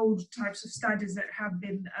broad types of studies that have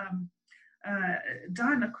been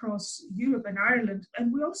done across Europe and Ireland,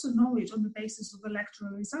 and we also know it on the basis of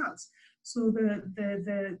electoral results. So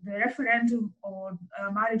the referendum on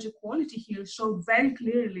marriage equality here showed very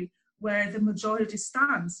clearly where the majority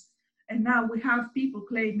stands. And now we have people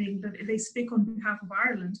claiming that they speak on behalf of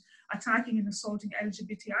Ireland, attacking and assaulting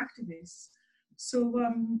LGBT activists. So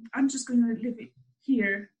I'm just going to leave it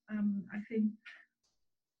here. I think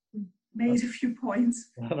we made a few points.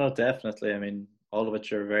 No, definitely. I mean, all of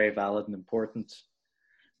which are very valid and important.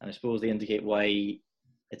 And I suppose they indicate why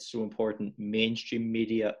it's so important mainstream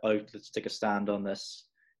media outlets take a stand on this.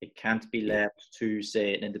 It can't be left to,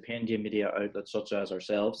 say, an independent media outlet such as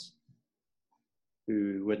ourselves,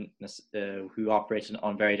 who operate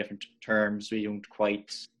on very different terms. We don't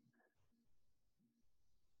quite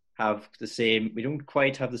have the same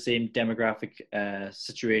demographic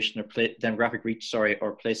situation or demographic reach,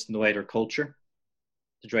 or place in the wider culture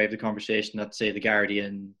to drive the conversation that, say, The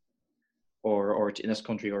Guardian or in this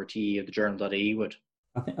country, RTE or the Journal.ie would.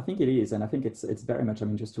 I think it is, and I think it's very much, I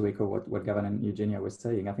mean, just to echo what Gavin and Eugenia were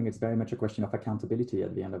saying, I think it's very much a question of accountability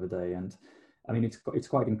at the end of the day. And I mean, it's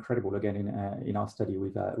quite incredible, again, in our study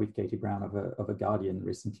with Katie Brown of The Guardian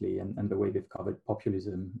recently, and the way they've covered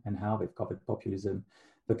populism and how they've covered populism,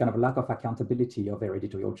 the kind of lack of accountability of their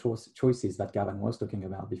editorial choices that Gavin was talking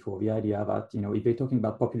about before, the idea that, if they're talking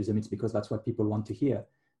about populism, it's because that's what people want to hear.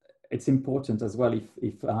 It's important as well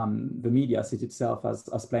if the media sees itself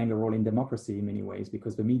as playing a role in democracy in many ways,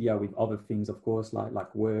 because the media, with other things, of course,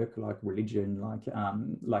 like work, like religion,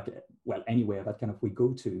 anywhere that kind of we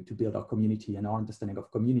go to build our community, and our understanding of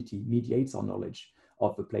community mediates our knowledge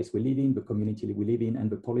of the place we live in, the community we live in, and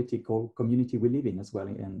the political community we live in as well.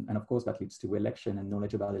 And of course, that leads to election and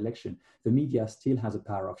knowledge about election. The media still has a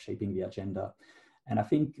power of shaping the agenda. And I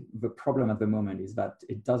think the problem at the moment is that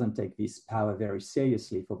it doesn't take this power very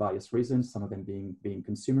seriously for various reasons, some of them being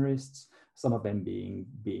consumerists, some of them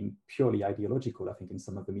being purely ideological, I think, in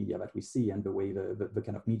some of the media that we see, and the way the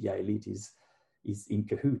kind of media elite is in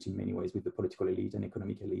cahoot in many ways with the political elite and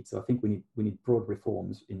economic elite. So I think we need broad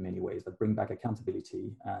reforms in many ways that bring back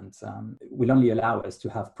accountability, and will only allow us to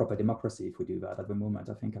have proper democracy if we do that. At the moment,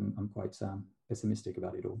 I think I'm quite pessimistic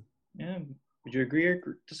about it all. Yeah. Would you agree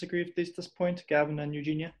or disagree with this point, Gavin and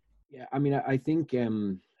Eugenia? Yeah, I mean, I think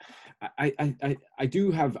I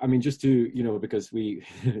do have, I mean, just to, because we,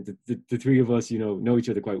 the three of us, know each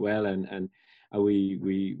other quite well, and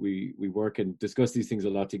we work and discuss these things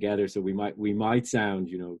a lot together. So we might sound,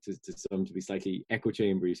 to some to be slightly echo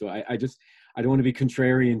chambery. So I don't want to be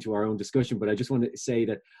contrarian to our own discussion, but I just want to say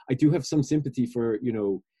that I do have some sympathy for,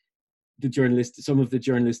 some of the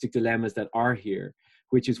journalistic dilemmas that are here,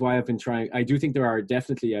 which is why I've been trying. I do think I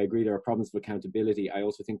agree there are problems of accountability. I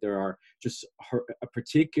also think there are just,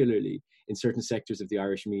 particularly in certain sectors of the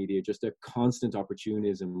Irish media, just a constant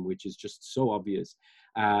opportunism, which is just so obvious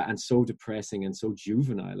and so depressing and so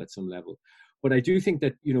juvenile at some level. But I do think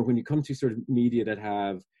that, when you come to sort of media that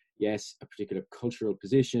have, yes, a particular cultural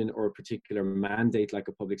position or a particular mandate like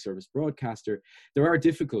a public service broadcaster, there are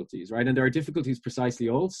difficulties, right? And there are difficulties precisely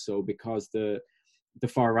also because the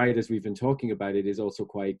far right, as we've been talking about it, is also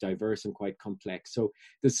quite diverse and quite complex. So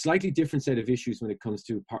there's a slightly different set of issues when it comes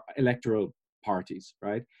to electoral parties,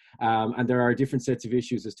 right? And there are different sets of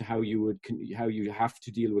issues as to how you have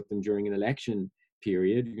to deal with them during an election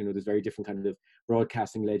period. You know, there's very different kind of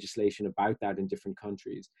broadcasting legislation about that in different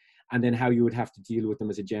countries. And then how you would have to deal with them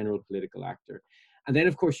as a general political actor. And then,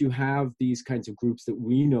 of course, you have these kinds of groups that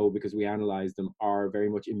we know, because we analyze them, are very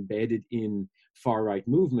much embedded in far-right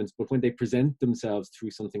movements. But when they present themselves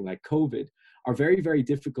through something like COVID, are very, very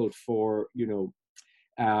difficult for,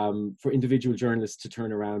 for individual journalists to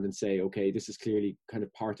turn around and say, okay, this is clearly kind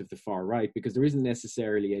of part of the far right, because there isn't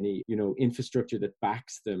necessarily any, infrastructure that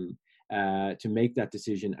backs them to make that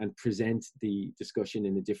decision and present the discussion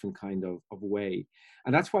in a different kind of way.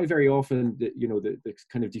 And that's why very often, the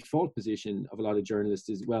kind of default position of a lot of journalists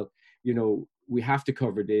is, well, we have to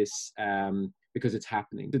cover this because it's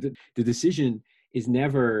happening. The decision is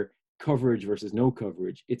never coverage versus no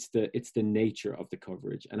coverage. It's the nature of the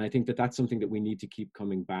coverage. And I think that that's something that we need to keep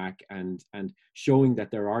coming back and showing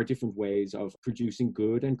that there are different ways of producing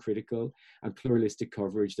good and critical and pluralistic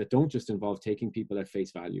coverage that don't just involve taking people at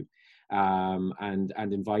face value and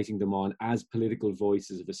inviting them on as political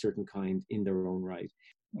voices of a certain kind in their own right.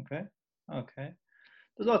 Okay.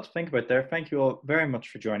 There's a lot to think about there. Thank you all very much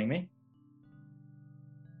for joining me.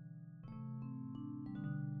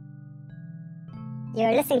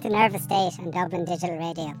 You're listening to Nervous State on Dublin Digital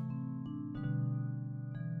Radio.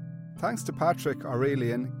 Thanks to Patrick,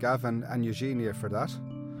 Aurelian, Gavin and Eugenia for that.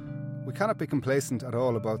 We cannot be complacent at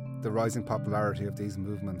all about the rising popularity of these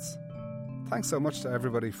movements. Thanks so much to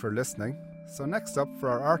everybody for listening. So next up, for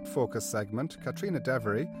our art focus segment, Katrina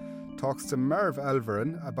Devery talks to Merv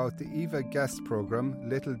Elverin about the Eva guest programme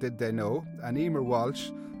Little Did They Know, and Emer Walsh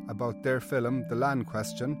about their film The Land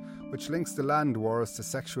Question, which links the land wars to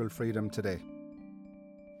sexual freedom today.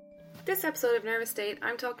 This episode of Nervous State,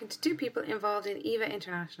 I'm talking to two people involved in Eva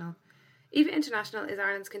International. Eva International is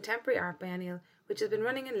Ireland's contemporary art biennial, which has been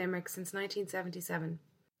running in Limerick since 1977.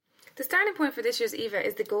 The starting point for this year's Eva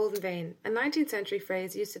is the Golden Vein, a 19th century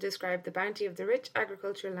phrase used to describe the bounty of the rich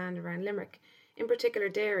agricultural land around Limerick, in particular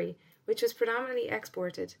dairy, which was predominantly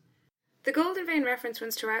exported. The Golden Vein reference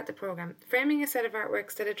runs throughout the programme, framing a set of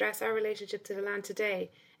artworks that address our relationship to the land today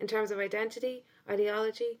in terms of identity,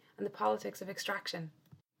 ideology, and the politics of extraction.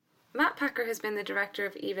 Matt Packer has been the director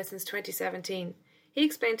of Eva since 2017. He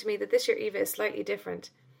explained to me that this year Eva is slightly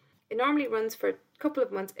different. It normally runs for a couple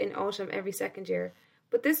of months in autumn every second year,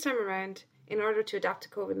 but this time around, in order to adapt to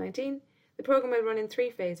COVID-19, the programme will run in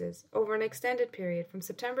 3 phases over an extended period from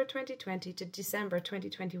September 2020 to December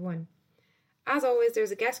 2021. As always,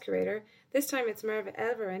 there's a guest curator. This time it's Merv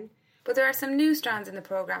Elverin, but there are some new strands in the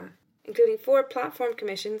programme, including 4 platform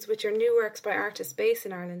commissions, which are new works by artists based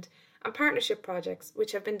in Ireland, and partnership projects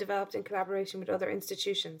which have been developed in collaboration with other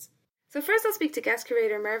institutions. So first I'll speak to guest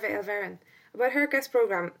curator Merve Elverin about her guest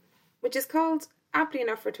programme, which is called, aptly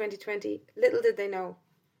enough for 2020, Little Did They Know.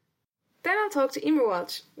 Then I'll talk to Emer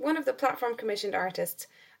Walsh, one of the platform commissioned artists,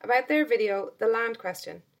 about their video The Land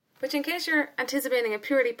Question, which, in case you're anticipating a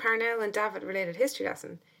purely Parnell and David related history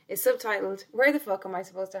lesson, is subtitled Where the Fuck Am I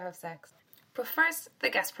Supposed to Have Sex? But first, the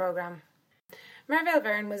guest programme. Merve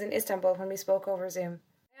Elverin was in Istanbul when we spoke over Zoom.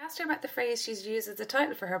 I asked her about the phrase she's used as the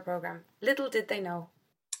title for her programme, Little Did They Know.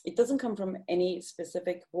 It doesn't come from any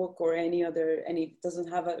specific book or it doesn't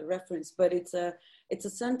have a reference, but it's a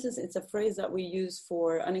sentence, it's a phrase that we use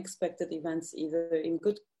for unexpected events, either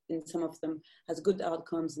in some of them has good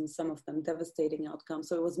outcomes and some of them devastating outcomes.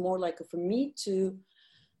 So it was more like for me to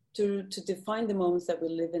define the moments that we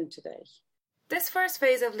live in today. This first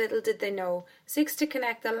phase of Little Did They Know seeks to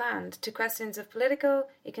connect the land to questions of political,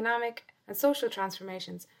 economic and social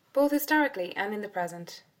transformations, both historically and in the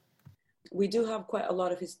present. We do have quite a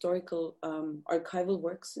lot of historical archival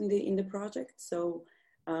works in the project, so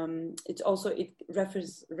it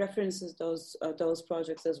references those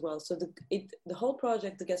projects as well. So the whole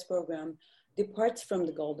project, the guest program, departs from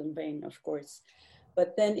the Golden Vein, of course,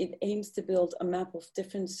 but then it aims to build a map of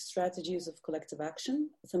different strategies of collective action,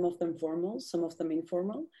 some of them formal, some of them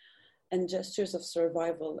informal, and gestures of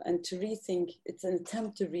survival, and to rethink. It's an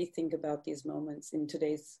attempt to rethink about these moments in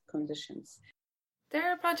today's conditions. There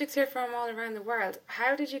are projects here from all around the world.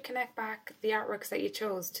 How did you connect back the artworks that you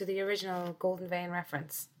chose to the original Golden Vein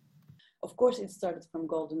reference? Of course, it started from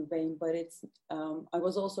Golden Vein, but I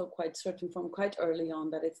was also quite certain from quite early on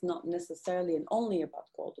that it's not necessarily and only about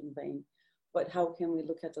Golden Vein, but how can we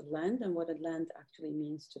look at the land and what the land actually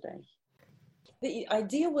means today. The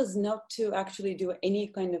idea was not to actually do any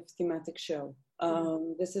kind of thematic show.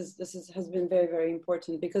 This has been very, very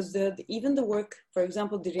important because even the work, for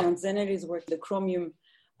example, Diriant Zeneri's work, the chromium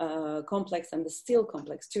complex and the steel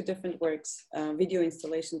complex, two different works, video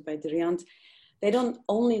installations by Diriant, they don't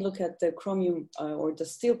only look at the chromium or the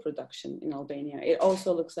steel production in Albania. It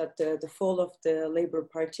also looks at the fall of the Labour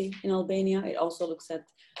Party in Albania. It also looks at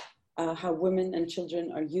how women and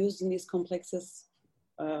children are used in these complexes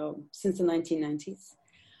since the 1990s.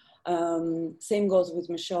 Same goes with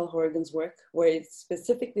Michelle Horgan's work, where it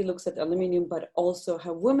specifically looks at aluminium, but also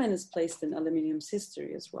how women is placed in aluminium's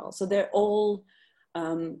history as well. So they all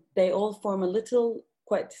form a little,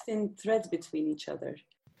 quite thin threads between each other.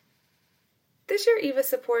 This year, EVA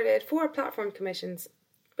supported 4 platform commissions,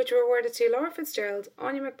 which were awarded to Laura Fitzgerald,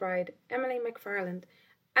 Anya McBride, Emily McFarland,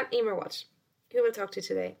 and Emer Watt, who we'll talk to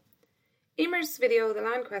today. Emer's video, The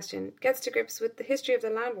Land Question, gets to grips with the history of the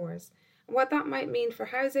land wars and what that might mean for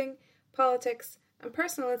housing, politics, and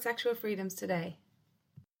personal and sexual freedoms today.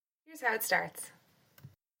 Here's how it starts.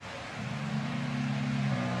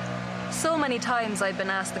 So many times I've been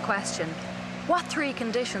asked the question, what 3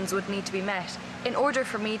 conditions would need to be met in order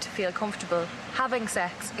for me to feel comfortable having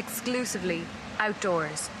sex exclusively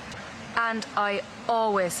outdoors? And I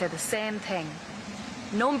always say the same thing.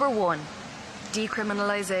 Number 1,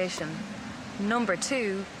 decriminalisation. Number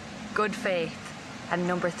 2, good faith. And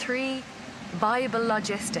number 3, viable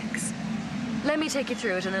logistics. Let me take you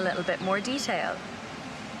through it in a little bit more detail.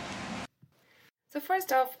 So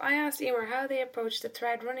first off, I asked Emer how they approached the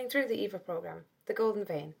thread running through the EVA programme, the Golden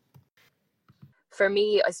Vein. For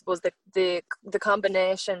me, I suppose the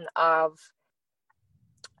combination of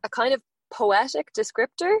a kind of poetic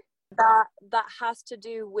descriptor that has to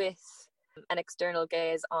do with an external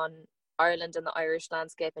gaze on Ireland and the Irish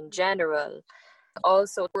landscape in general,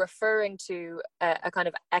 also referring to a kind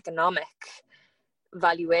of economic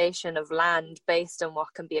valuation of land based on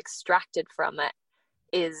what can be extracted from it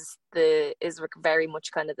is very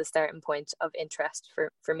much kind of the starting point of interest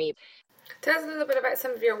for me. Tell us a little bit about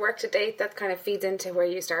some of your work to date that kind of feeds into where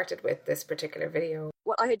you started with this particular video.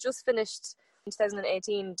 Well, I had just finished in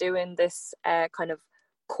 2018 doing this kind of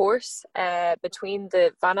course between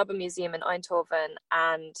the Van Abbe Museum in Eindhoven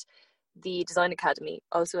and the Design Academy,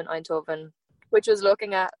 also in Eindhoven, which was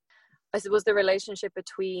looking at, I suppose, the relationship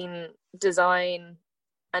between design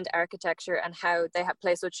and architecture and how they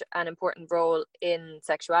play such an important role in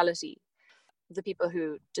sexuality. The people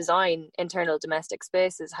who design internal domestic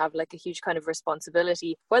spaces have like a huge kind of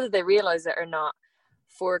responsibility, whether they realize it or not,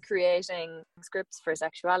 for creating scripts for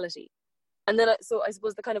sexuality. And then, so I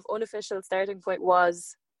suppose the kind of unofficial starting point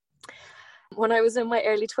was when I was in my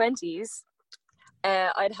early 20s,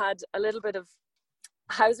 I'd had a little bit of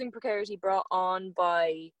housing precarity brought on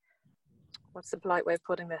by, what's the polite way of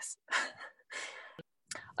putting this?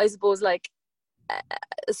 I suppose like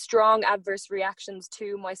strong adverse reactions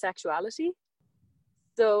to my sexuality.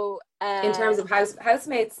 So in terms of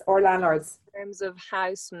housemates or landlords? In terms of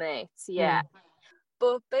housemates, yeah.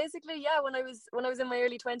 But basically, yeah, when I was in my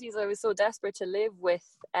early 20s, I was so desperate to live with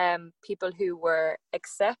people who were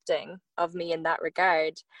accepting of me in that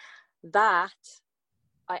regard that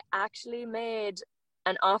I actually made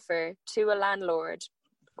an offer to a landlord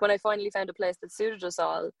when I finally found a place that suited us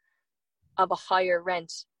all of a higher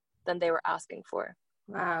rent than they were asking for.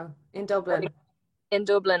 Wow. In Dublin? In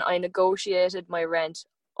Dublin, I negotiated my rent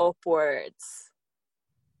upwards.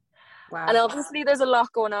 Wow. And obviously there's a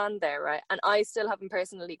lot going on there, right? And I still haven't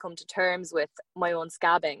personally come to terms with my own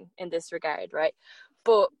scabbing in this regard, right?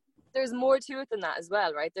 But there's more to it than that as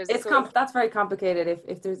well, right? That's very complicated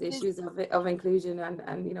if there's issues of inclusion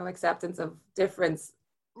and you know, acceptance of difference.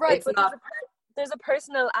 Right, but there's a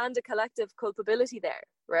personal and a collective culpability there,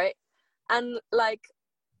 right? And like,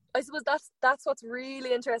 I suppose that's what's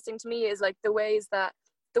really interesting to me is like the ways that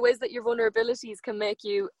your vulnerabilities can make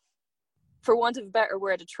you, for want of a better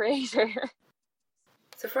word, a traitor.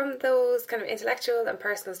 So from those kind of intellectual and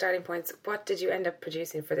personal starting points, what did you end up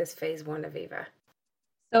producing for this phase 1 of EVA?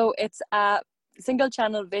 So it's a single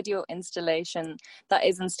channel video installation that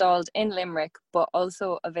is installed in Limerick, but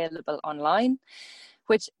also available online,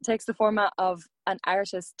 which takes the format of an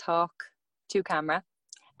artist talk to camera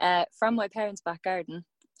from my parents' back garden,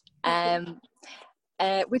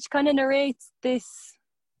 which kind of narrates this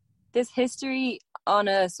history on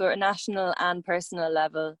a sort of national and personal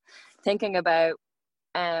level, thinking about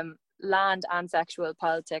land and sexual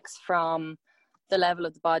politics from the level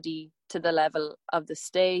of the body to the level of the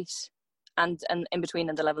state and in between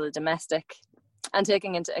and the level of domestic, and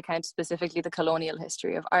taking into account specifically the colonial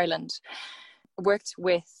history of Ireland. Worked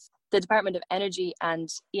with the Department of Energy and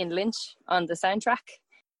Ian Lynch on the soundtrack.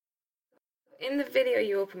 In the video,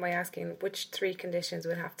 you open by asking which 3 conditions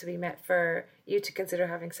would have to be met for you to consider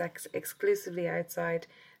having sex exclusively outside.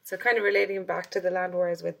 So kind of relating back to the land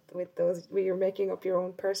wars with those, where you're making up your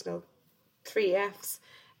own personal 3 Fs.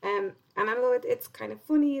 And although it's kind of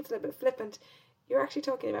funny, it's a little bit flippant, you're actually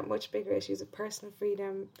talking about much bigger issues of personal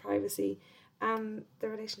freedom, privacy, and the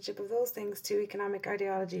relationship of those things to economic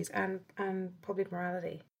ideologies and public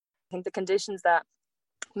morality. I think the conditions that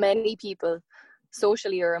many people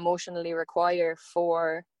socially or emotionally require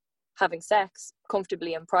for having sex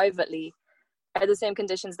comfortably and privately are the same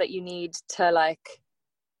conditions that you need to like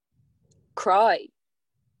cry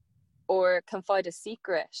or confide a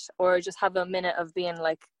secret or just have a minute of being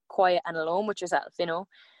like quiet and alone with yourself, you know.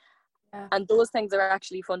 Yeah. And those things are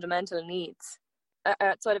actually fundamental needs.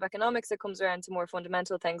 Outside of economics, it comes around to more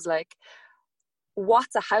fundamental things like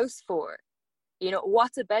what's a house for, you know,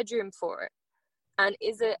 what's a bedroom for. And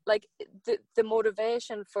is it like the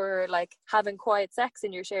motivation for like having quiet sex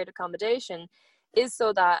in your shared accommodation is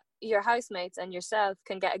so that your housemates and yourself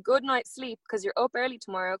can get a good night's sleep because you're up early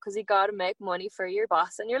tomorrow because you got to make money for your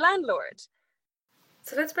boss and your landlord.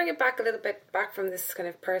 So let's bring it back a little bit back from this kind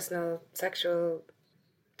of personal, sexual,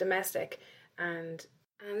 domestic and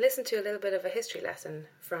listen to a little bit of a history lesson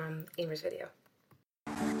from Emer's video.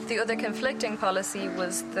 The other conflicting policy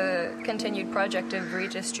was the continued project of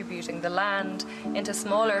redistributing the land into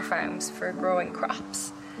smaller farms for growing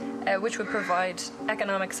crops, which would provide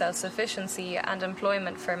economic self-sufficiency and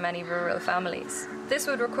employment for many rural families. This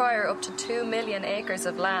would require up to 2 million acres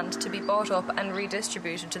of land to be bought up and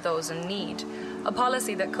redistributed to those in need, a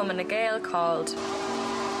policy that Cumann na Gael called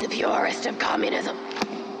the purest of communism.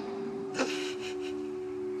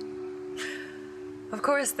 Of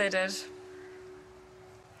course they did.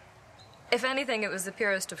 If anything, it was the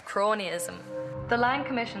purest of cronyism. The Land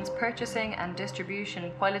Commission's purchasing and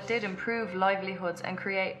distribution, while it did improve livelihoods and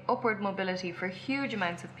create upward mobility for huge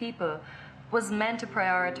amounts of people, was meant to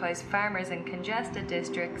prioritise farmers in congested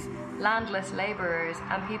districts, landless labourers,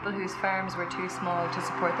 and people whose farms were too small to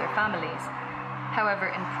support their families. However,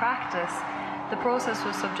 in practice, the process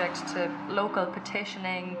was subject to local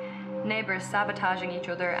petitioning, neighbours sabotaging each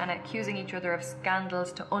other and accusing each other of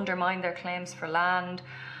scandals to undermine their claims for land.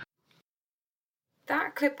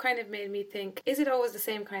 That clip kind of made me think, is it always the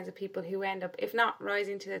same kinds of people who end up, if not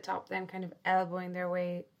rising to the top, then kind of elbowing their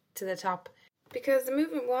way to the top? Because the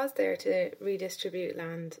movement was there to redistribute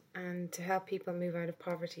land and to help people move out of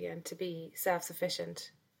poverty and to be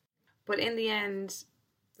self-sufficient. But in the end,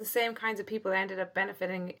 the same kinds of people ended up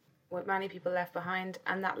benefiting what many people left behind,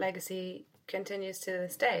 and that legacy continues to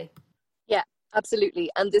this day. Yeah, absolutely.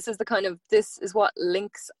 And this is what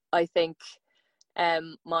links, I think,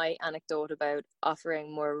 my anecdote about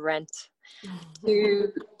offering more rent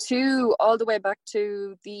to all the way back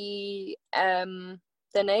to the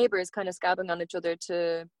neighbours kind of scabbing on each other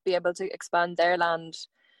to be able to expand their land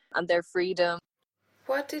and their freedom.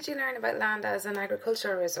 What did you learn about land as an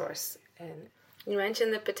agricultural resource? You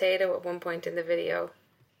mentioned the potato at one point in the video.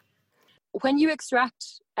 When you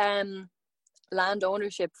extract land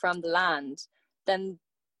ownership from the land, then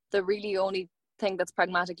the really only thing that's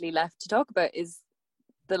pragmatically left to talk about is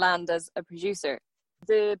the land as a producer.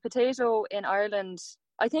 The potato in Ireland,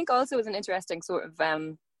 I think, also is an interesting sort of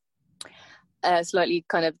slightly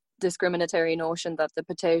kind of discriminatory notion that the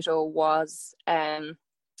potato was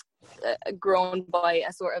grown by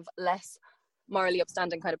a sort of less morally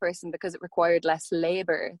upstanding kind of person because it required less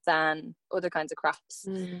labour than other kinds of crops.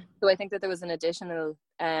 So I think that there was an additional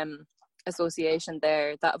association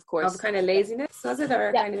there that, of course, of kind of laziness, was it,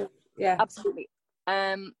 or kind of absolutely.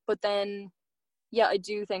 But then, yeah, I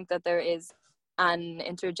do think that there is an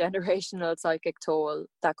intergenerational psychic toll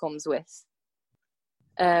that comes with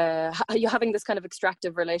you having this kind of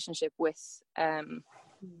extractive relationship with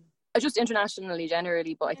just internationally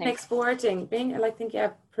generally, but I think exporting,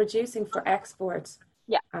 producing for export,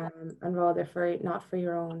 and rather for not for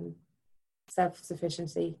your own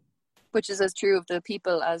self-sufficiency, which is as true of the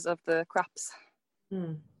people as of the crops.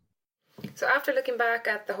 So after looking back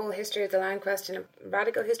at the whole history of the land question, a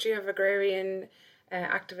radical history of agrarian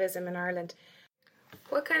activism in Ireland,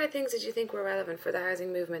 what kind of things did you think were relevant for the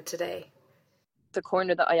housing movement today? The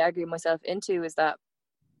corner that I argue myself into is that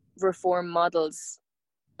reform models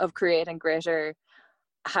of creating greater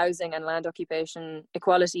housing and land occupation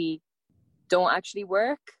equality don't actually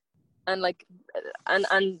work. And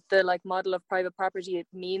the model of private property, it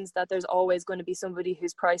means that there's always going to be somebody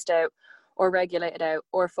who's priced out or regulated out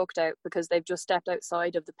or fucked out because they've just stepped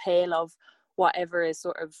outside of the pale of whatever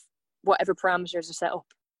parameters are set up.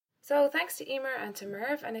 So thanks to Emer and to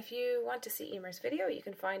Merv, and if you want to see Emer's video, you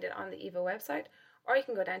can find it on the EVA website, or you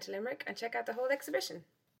can go down to Limerick and check out the whole exhibition.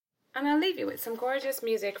 And I'll leave you with some gorgeous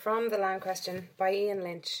music from The Land Question by Ian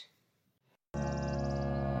Lynch.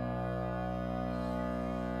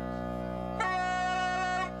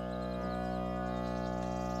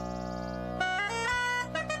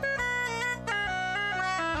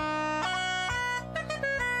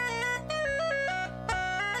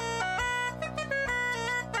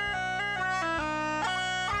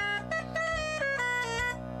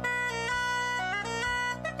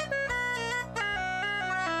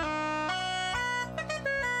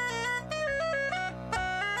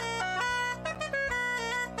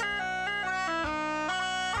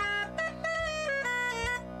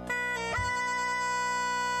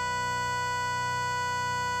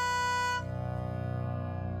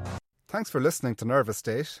 Thanks for listening to Nervous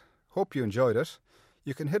State. Hope you enjoyed it.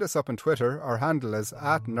 You can hit us up on Twitter. Our handle is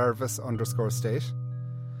 @nervous_state.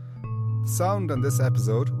 The sound on this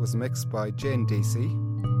episode was mixed by Jane Deasy.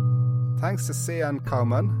 Thanks to Sian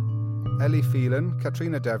Cowman, Ellie Phelan,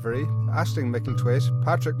 Katrina Devery, Aisling Mickeltwait,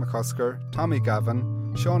 Patrick McCusker, Tommy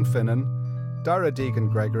Gavin, Sean Finnan, Dara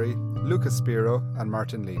Deegan Gregory, Lucas Spiro and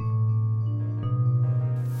Martin Lean.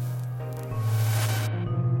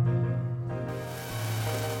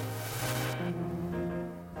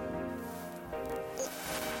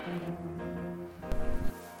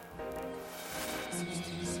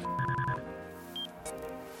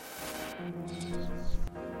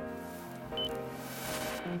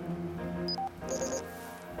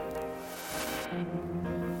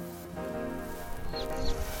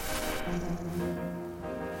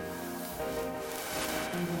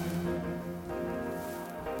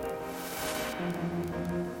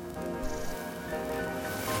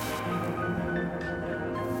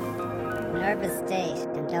 Nervous State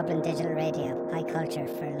and Dublin Digital Radio. High culture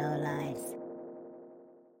for low lives.